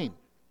Lord's warning.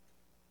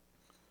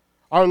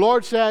 Our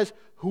Lord says,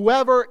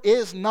 whoever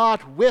is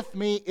not with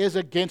me is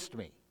against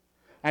me,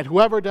 and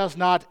whoever does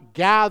not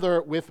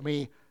gather with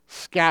me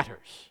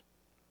scatters.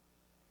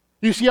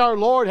 You see, our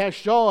Lord has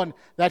shown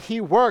that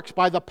he works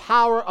by the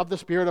power of the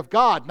Spirit of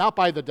God, not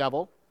by the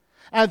devil.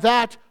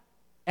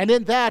 And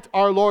in that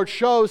our Lord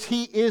shows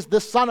he is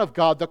the Son of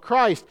God, the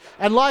Christ.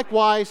 And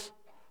likewise,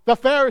 the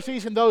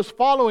Pharisees and those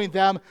following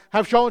them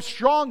have shown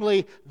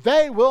strongly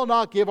they will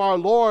not give our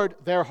Lord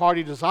their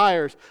hearty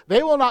desires.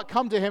 They will not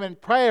come to him in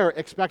prayer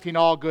expecting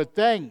all good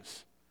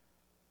things.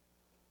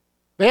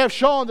 They have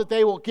shown that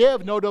they will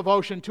give no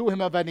devotion to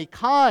him of any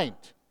kind,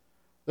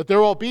 that there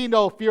will be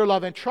no fear,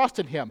 love, and trust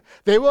in him.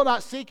 They will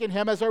not seek in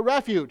him as a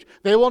refuge.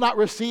 They will not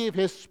receive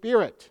his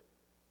Spirit.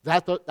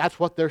 That's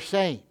what they're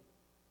saying.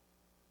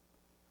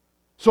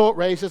 So it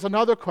raises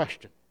another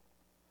question.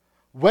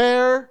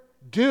 Where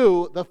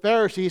do the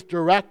Pharisees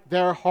direct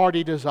their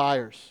hearty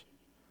desires?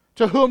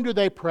 To whom do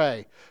they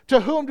pray? To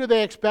whom do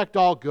they expect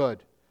all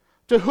good?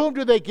 To whom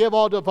do they give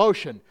all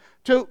devotion?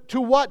 To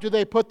what do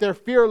they put their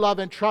fear, love,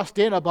 and trust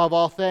in above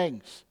all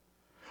things?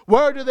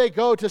 Where do they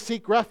go to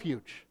seek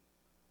refuge?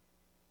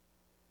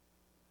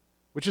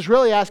 Which is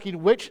really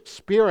asking, which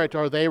spirit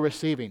are they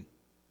receiving?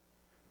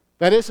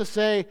 That is to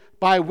say,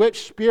 by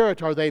which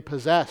spirit are they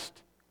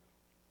possessed?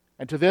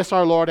 And to this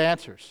our Lord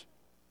answers.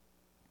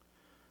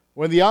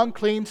 When the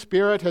unclean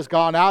spirit has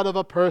gone out of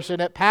a person,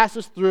 it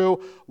passes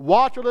through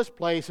waterless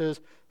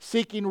places,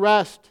 seeking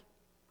rest.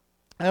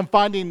 And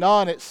finding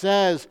none, it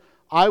says,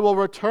 I will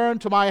return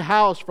to my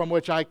house from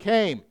which I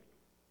came.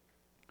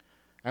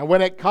 And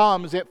when it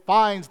comes, it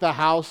finds the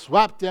house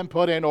swept and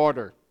put in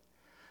order.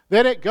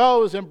 Then it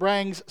goes and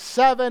brings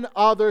 7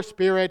 other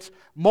spirits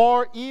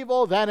more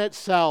evil than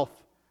itself,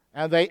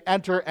 and they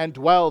enter and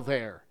dwell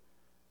there.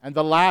 And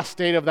the last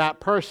state of that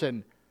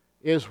person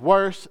is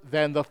worse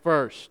than the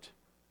first.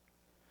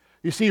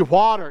 You see,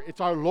 water, it's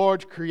our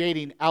Lord's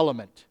creating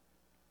element.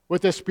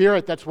 With the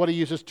Spirit, that's what he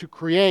uses to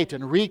create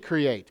and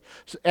recreate.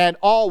 And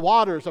all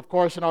waters, of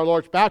course, in our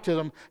Lord's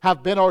baptism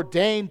have been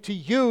ordained to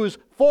use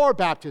for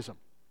baptism.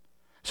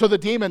 So the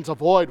demons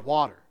avoid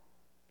water.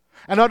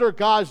 And under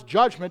God's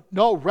judgment,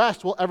 no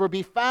rest will ever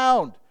be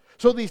found.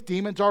 So these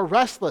demons are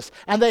restless,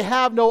 and they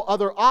have no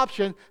other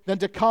option than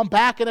to come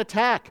back and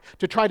attack,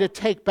 to try to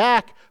take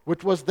back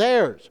what was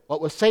theirs,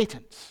 what was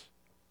Satan's.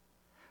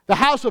 The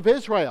house of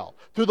Israel,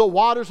 through the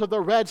waters of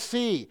the Red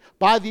Sea,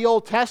 by the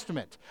Old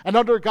Testament, and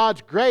under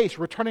God's grace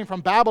returning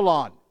from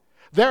Babylon,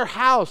 their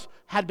house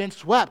had been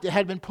swept, it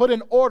had been put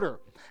in order.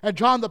 And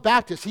John the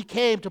Baptist, he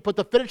came to put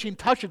the finishing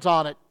touches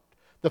on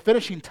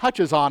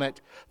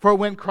it for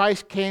when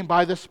Christ came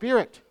by the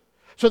Spirit,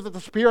 so that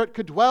the Spirit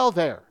could dwell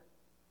there.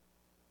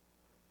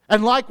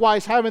 And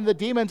likewise, having the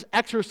demons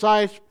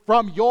exorcised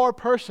from your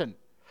person,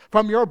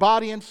 from your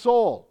body and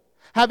soul,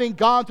 having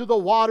gone through the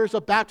waters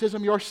of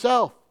baptism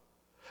yourself,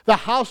 the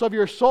house of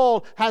your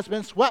soul has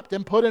been swept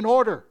and put in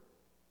order.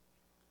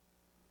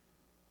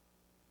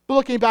 But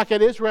looking back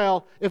at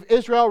Israel, if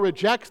Israel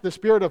rejects the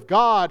Spirit of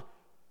God,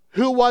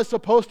 who was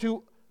supposed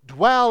to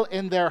dwell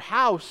in their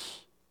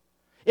house,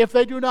 if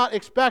they do not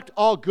expect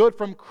all good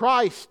from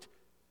Christ,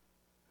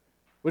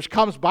 which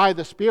comes by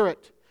the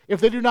Spirit, if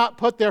they do not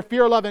put their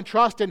fear, love, and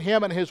trust in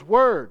him and his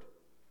word,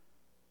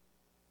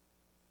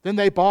 then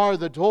they bar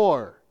the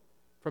door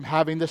from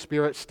having the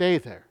Spirit stay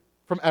there,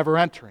 from ever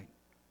entering.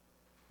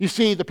 You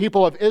see, the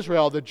people of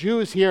Israel, the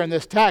Jews here in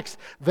this text,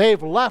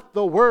 they've left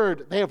the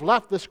word, they have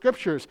left the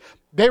scriptures.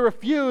 They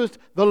refused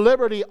the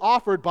liberty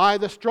offered by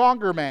the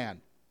stronger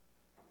man.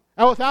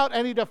 And without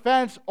any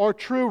defense or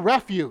true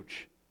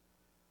refuge,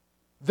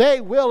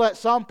 they will at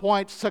some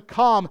point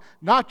succumb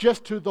not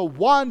just to the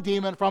one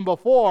demon from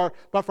before,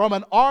 but from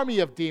an army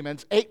of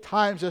demons 8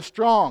 times as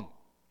strong.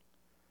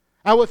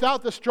 And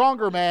without the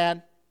stronger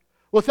man,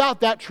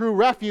 without that true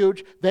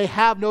refuge, they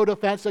have no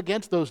defense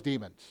against those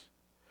demons.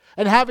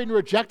 And having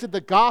rejected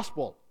the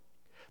gospel,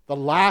 the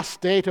last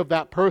state of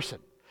that person,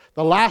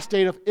 the last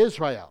state of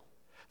Israel,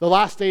 the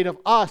last state of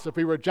us, if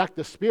we reject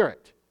the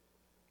Spirit,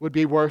 would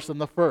be worse than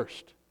the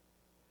first.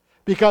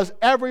 Because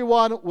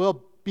everyone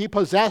will be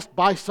possessed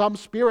by some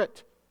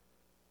spirit,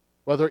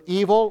 whether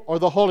evil or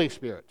the Holy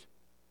Spirit.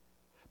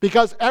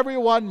 Because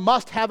everyone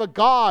must have a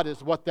God,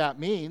 is what that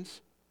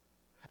means.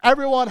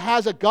 Everyone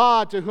has a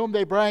God to whom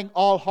they bring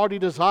all hearty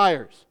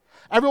desires.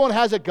 Everyone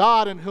has a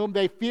God in whom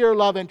they fear,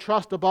 love, and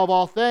trust above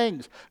all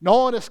things.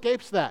 No one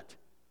escapes that.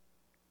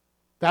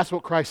 That's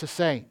what Christ is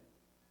saying.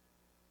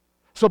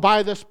 So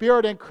by the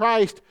Spirit in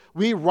Christ,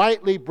 we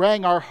rightly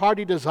bring our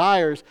hearty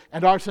desires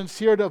and our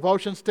sincere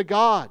devotions to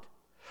God.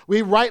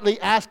 We rightly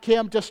ask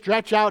him to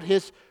stretch out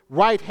his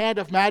right hand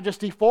of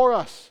majesty for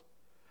us,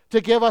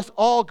 to give us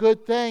all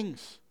good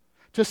things,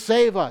 to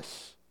save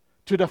us,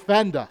 to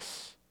defend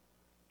us.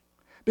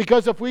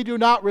 Because if we do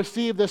not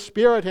receive the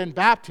Spirit in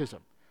baptism,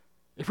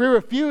 if we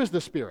refuse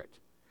the Spirit,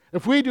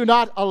 if we do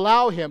not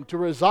allow him to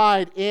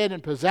reside in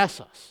and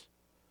possess us,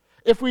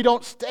 if we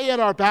don't stay in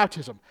our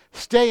baptism,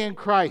 stay in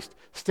Christ,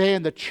 stay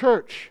in the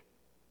church,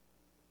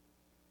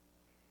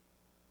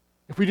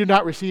 if we do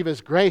not receive his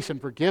grace and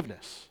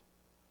forgiveness,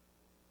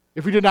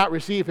 if we do not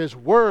receive his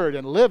word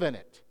and live in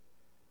it,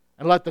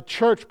 and let the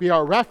church be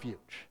our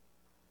refuge,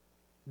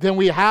 then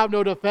we have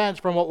no defense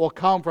from what will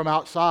come from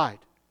outside,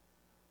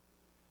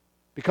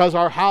 because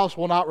our house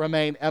will not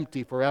remain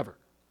empty forever.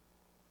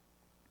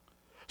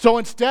 So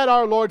instead,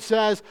 our Lord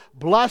says,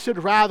 blessed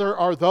rather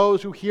are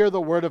those who hear the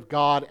word of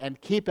God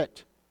and keep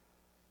it.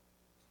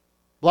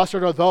 Blessed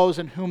are those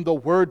in whom the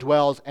word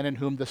dwells and in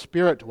whom the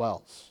Spirit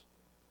dwells.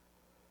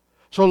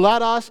 So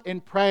let us,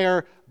 in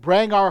prayer,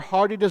 bring our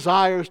hearty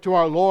desires to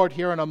our Lord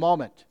here in a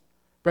moment.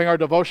 Bring our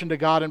devotion to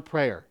God in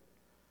prayer.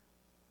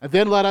 And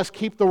then let us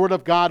keep the word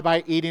of God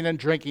by eating and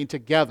drinking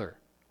together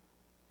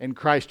in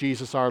Christ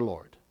Jesus our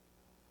Lord.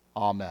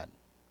 Amen.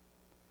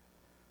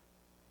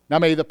 Now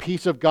may the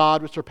peace of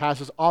God, which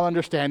surpasses all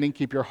understanding,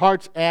 keep your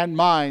hearts and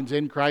minds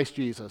in Christ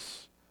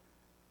Jesus.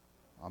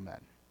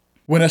 Amen.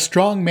 When a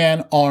strong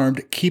man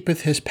armed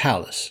keepeth his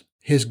palace,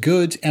 his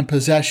goods and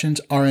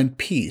possessions are in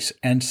peace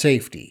and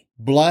safety.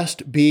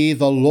 Blessed be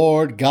the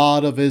Lord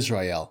God of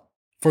Israel,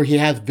 for he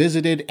hath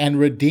visited and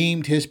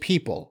redeemed his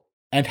people,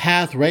 and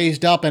hath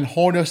raised up an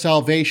horn of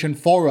salvation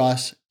for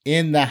us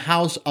in the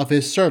house of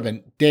his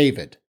servant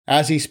David,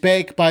 as he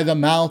spake by the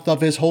mouth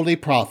of his holy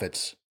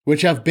prophets,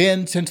 which have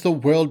been since the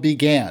world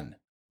began,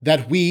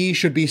 that we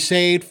should be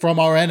saved from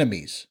our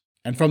enemies,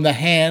 and from the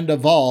hand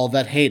of all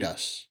that hate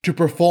us, to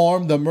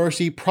perform the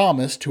mercy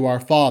promised to our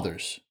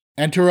fathers,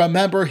 and to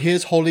remember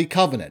his holy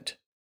covenant,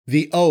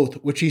 the oath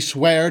which he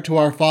sware to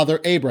our father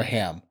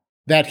Abraham,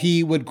 that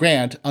he would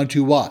grant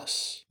unto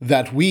us,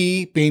 that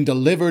we, being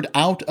delivered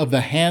out of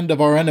the hand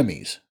of our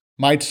enemies,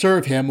 might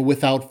serve him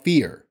without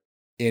fear,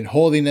 in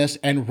holiness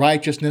and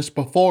righteousness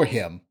before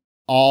him,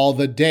 all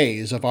the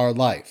days of our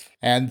life.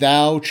 And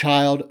thou,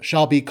 child,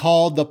 shalt be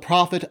called the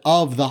prophet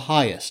of the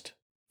highest,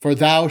 for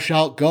thou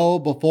shalt go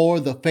before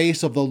the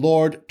face of the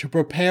Lord to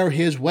prepare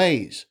his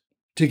ways,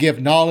 to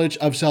give knowledge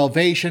of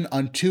salvation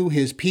unto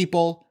his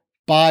people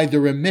by the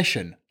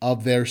remission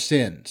of their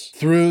sins,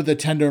 through the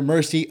tender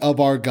mercy of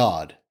our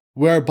God,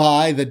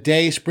 whereby the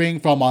day spring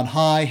from on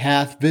high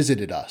hath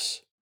visited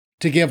us,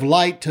 to give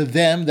light to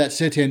them that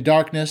sit in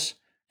darkness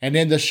and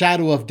in the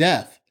shadow of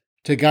death,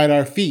 to guide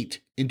our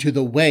feet into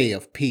the way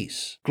of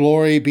peace.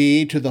 Glory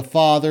be to the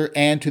Father,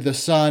 and to the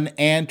Son,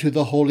 and to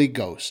the Holy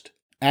Ghost,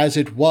 as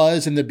it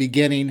was in the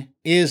beginning,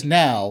 is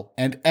now,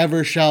 and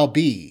ever shall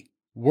be,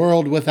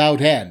 world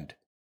without end.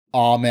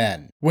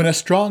 Amen. When a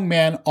strong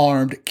man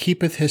armed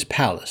keepeth his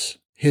palace,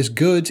 his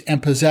goods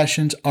and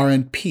possessions are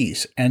in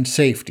peace and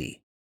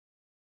safety.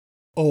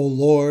 O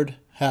Lord,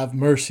 have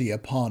mercy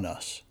upon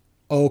us.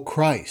 O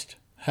Christ,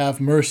 have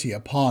mercy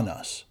upon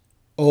us.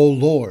 O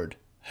Lord,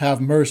 have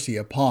mercy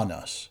upon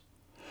us.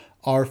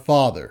 Our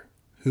Father,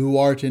 who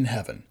art in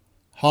heaven,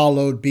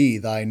 hallowed be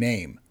thy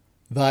name.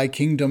 Thy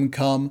kingdom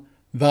come,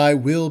 thy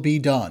will be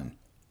done,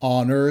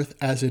 on earth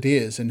as it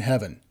is in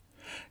heaven.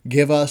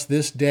 Give us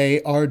this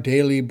day our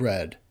daily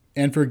bread,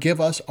 and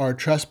forgive us our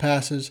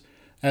trespasses,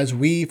 as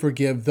we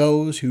forgive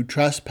those who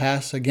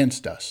trespass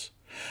against us.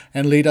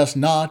 And lead us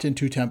not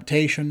into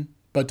temptation,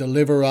 but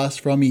deliver us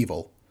from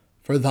evil.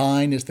 For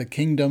thine is the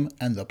kingdom,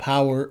 and the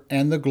power,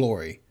 and the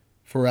glory,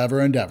 forever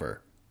and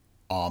ever.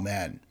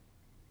 Amen.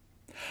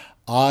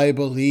 I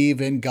believe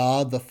in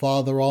God the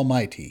Father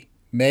Almighty,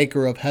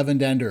 maker of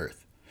heaven and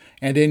earth,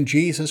 and in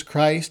Jesus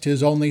Christ,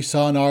 his only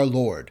Son, our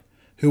Lord,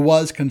 who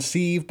was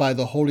conceived by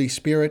the Holy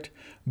Spirit,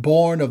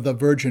 born of the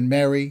Virgin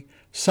Mary,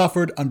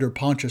 suffered under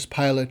Pontius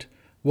Pilate,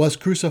 was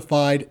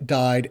crucified,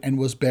 died, and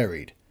was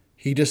buried.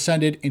 He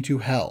descended into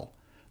hell.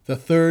 The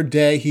third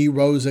day he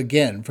rose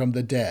again from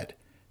the dead.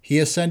 He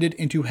ascended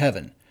into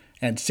heaven,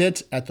 and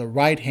sits at the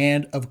right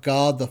hand of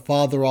God the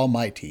Father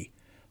Almighty.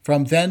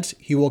 From thence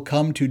he will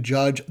come to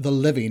judge the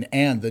living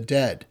and the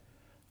dead.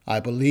 I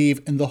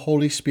believe in the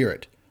Holy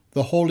Spirit,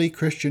 the holy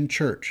Christian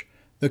Church,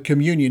 the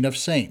communion of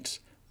saints,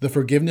 the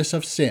forgiveness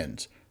of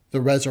sins,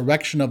 the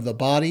resurrection of the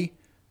body,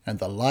 and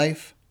the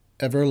life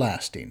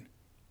everlasting.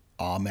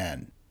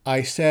 Amen.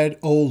 I said,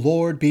 O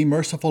Lord, be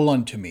merciful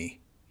unto me.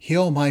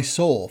 Heal my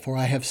soul, for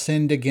I have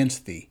sinned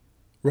against thee.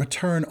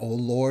 Return, O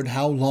Lord,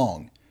 how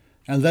long?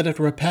 And let it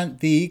repent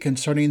thee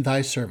concerning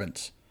thy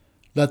servants.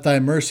 Let thy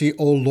mercy,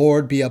 O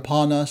Lord, be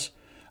upon us,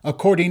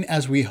 according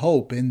as we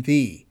hope in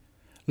thee.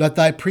 Let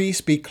thy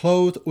priests be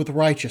clothed with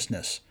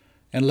righteousness,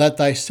 and let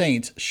thy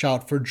saints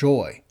shout for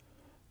joy.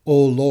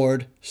 O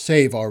Lord,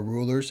 save our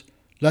rulers.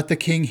 Let the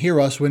king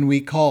hear us when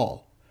we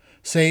call.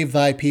 Save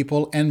thy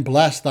people, and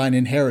bless thine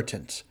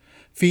inheritance.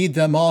 Feed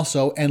them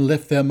also, and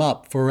lift them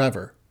up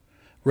forever.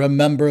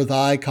 Remember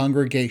thy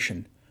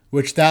congregation,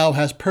 which thou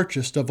hast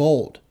purchased of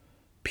old.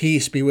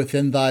 Peace be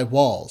within thy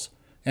walls,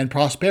 and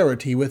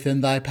prosperity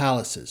within thy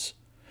palaces.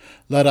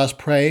 Let us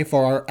pray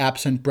for our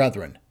absent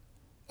brethren.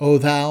 O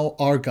thou,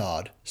 our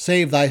God,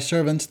 save thy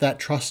servants that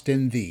trust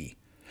in thee.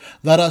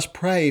 Let us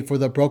pray for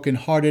the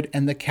broken-hearted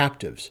and the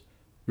captives.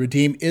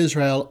 Redeem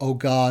Israel, O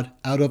God,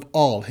 out of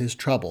all his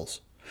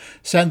troubles.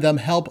 Send them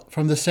help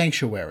from the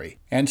sanctuary,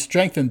 and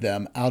strengthen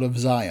them out of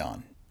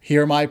Zion.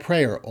 Hear my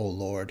prayer, O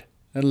Lord,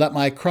 and let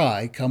my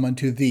cry come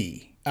unto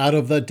thee. Out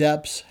of the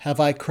depths have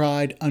I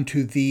cried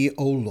unto thee,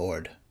 O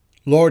Lord.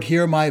 Lord,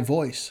 hear my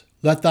voice.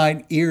 Let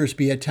thine ears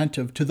be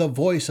attentive to the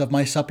voice of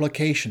my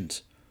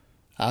supplications.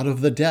 Out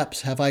of the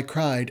depths have I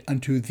cried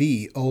unto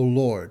thee, O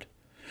Lord.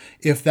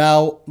 If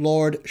thou,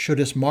 Lord,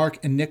 shouldest mark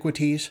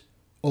iniquities,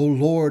 O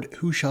Lord,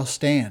 who shall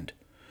stand?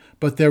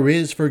 But there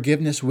is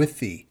forgiveness with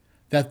thee,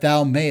 that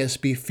thou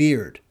mayest be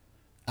feared.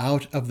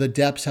 Out of the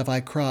depths have I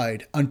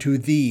cried unto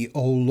thee,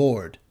 O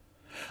Lord.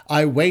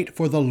 I wait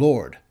for the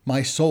Lord,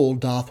 my soul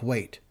doth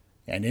wait,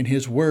 and in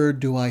his word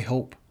do I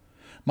hope.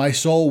 My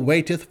soul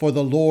waiteth for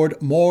the Lord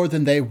more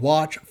than they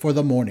watch for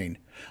the morning.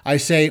 I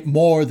say,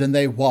 more than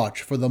they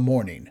watch for the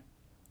morning.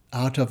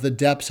 Out of the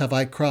depths have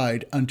I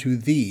cried unto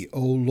thee, O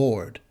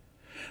Lord.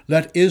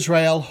 Let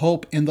Israel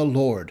hope in the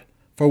Lord,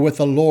 for with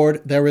the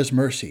Lord there is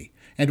mercy,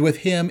 and with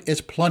him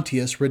is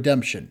plenteous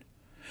redemption.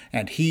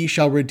 And he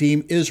shall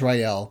redeem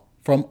Israel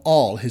from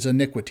all his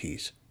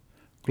iniquities.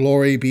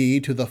 Glory be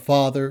to the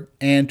Father,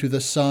 and to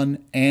the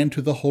Son, and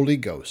to the Holy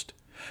Ghost,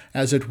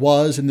 as it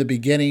was in the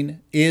beginning,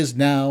 is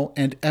now,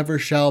 and ever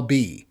shall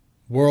be,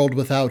 world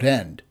without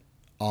end.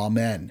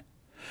 Amen.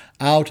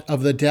 Out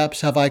of the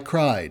depths have I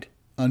cried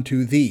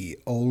unto thee,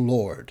 O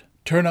Lord.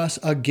 Turn us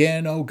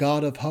again, O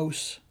God of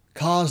hosts.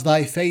 Cause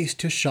thy face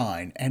to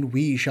shine, and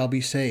we shall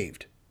be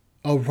saved.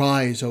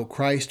 Arise, O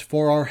Christ,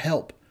 for our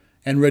help,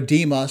 and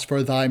redeem us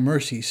for thy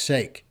mercy's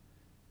sake.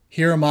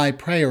 Hear my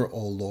prayer, O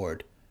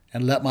Lord,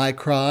 and let my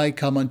cry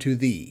come unto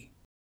thee.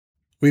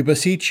 We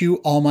beseech you,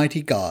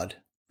 Almighty God,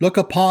 look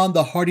upon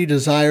the hearty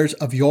desires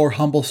of your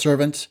humble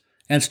servants,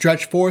 and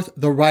stretch forth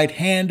the right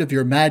hand of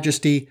your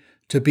majesty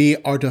to be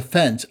our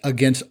defense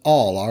against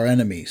all our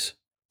enemies.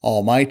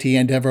 Almighty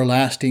and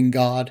everlasting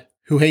God,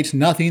 who hates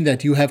nothing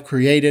that you have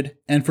created,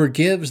 and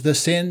forgives the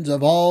sins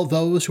of all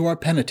those who are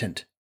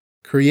penitent,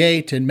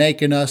 create and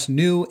make in us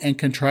new and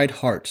contrite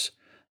hearts,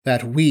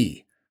 that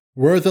we,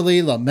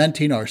 worthily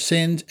lamenting our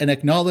sins and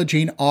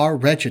acknowledging our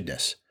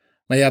wretchedness,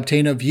 may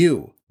obtain of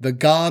you, the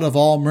God of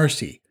all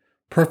mercy,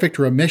 perfect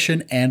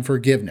remission and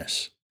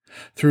forgiveness.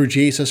 Through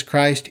Jesus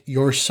Christ,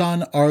 your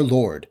Son, our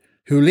Lord,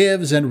 who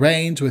lives and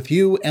reigns with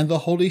you and the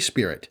Holy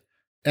Spirit,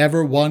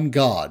 ever one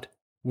God,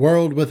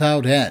 world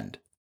without end.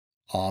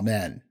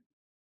 Amen.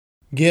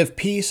 Give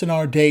peace in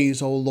our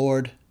days, O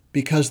Lord,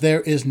 because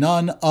there is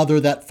none other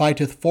that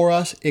fighteth for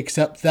us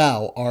except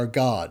thou, our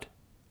God.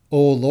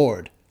 O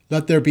Lord,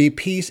 let there be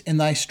peace in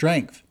thy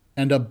strength,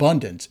 and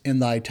abundance in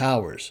thy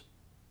towers.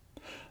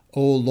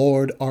 O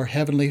Lord, our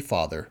heavenly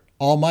Father,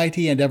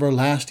 almighty and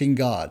everlasting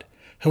God,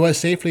 who has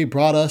safely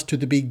brought us to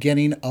the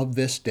beginning of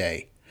this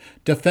day,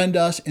 defend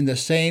us in the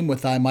same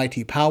with thy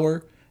mighty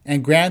power,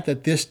 and grant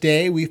that this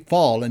day we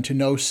fall into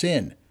no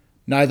sin,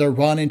 neither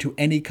run into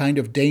any kind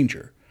of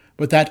danger,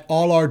 but that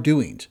all our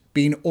doings,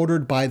 being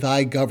ordered by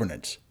thy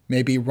governance,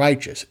 may be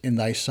righteous in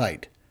thy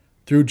sight.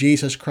 Through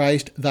Jesus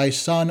Christ, thy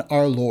Son,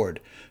 our Lord,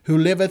 who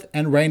liveth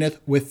and reigneth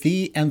with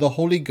thee and the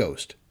Holy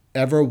Ghost,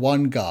 ever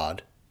one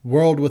God,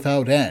 world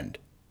without end.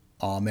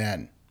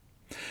 Amen.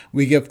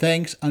 We give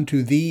thanks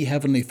unto thee,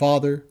 Heavenly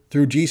Father,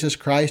 through Jesus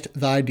Christ,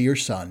 thy dear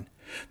Son,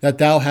 that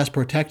thou hast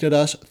protected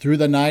us through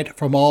the night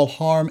from all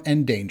harm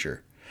and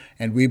danger.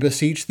 And we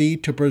beseech thee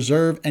to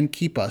preserve and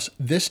keep us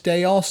this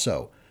day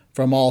also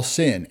from all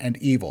sin and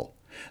evil,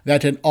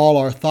 that in all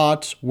our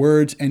thoughts,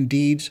 words, and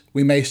deeds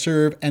we may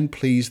serve and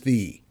please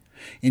thee.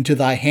 Into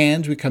thy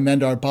hands we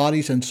commend our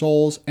bodies and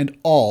souls and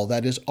all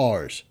that is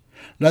ours.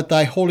 Let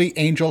thy holy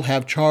angel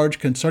have charge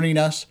concerning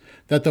us,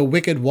 that the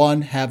wicked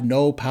one have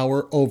no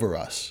power over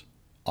us.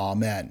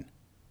 Amen.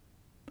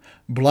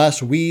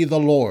 Bless we the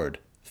Lord.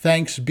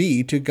 Thanks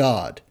be to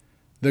God.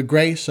 The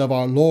grace of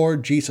our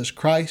Lord Jesus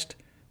Christ,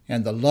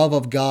 and the love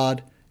of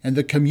God, and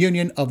the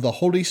communion of the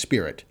Holy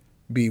Spirit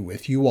be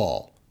with you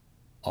all.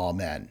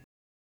 Amen.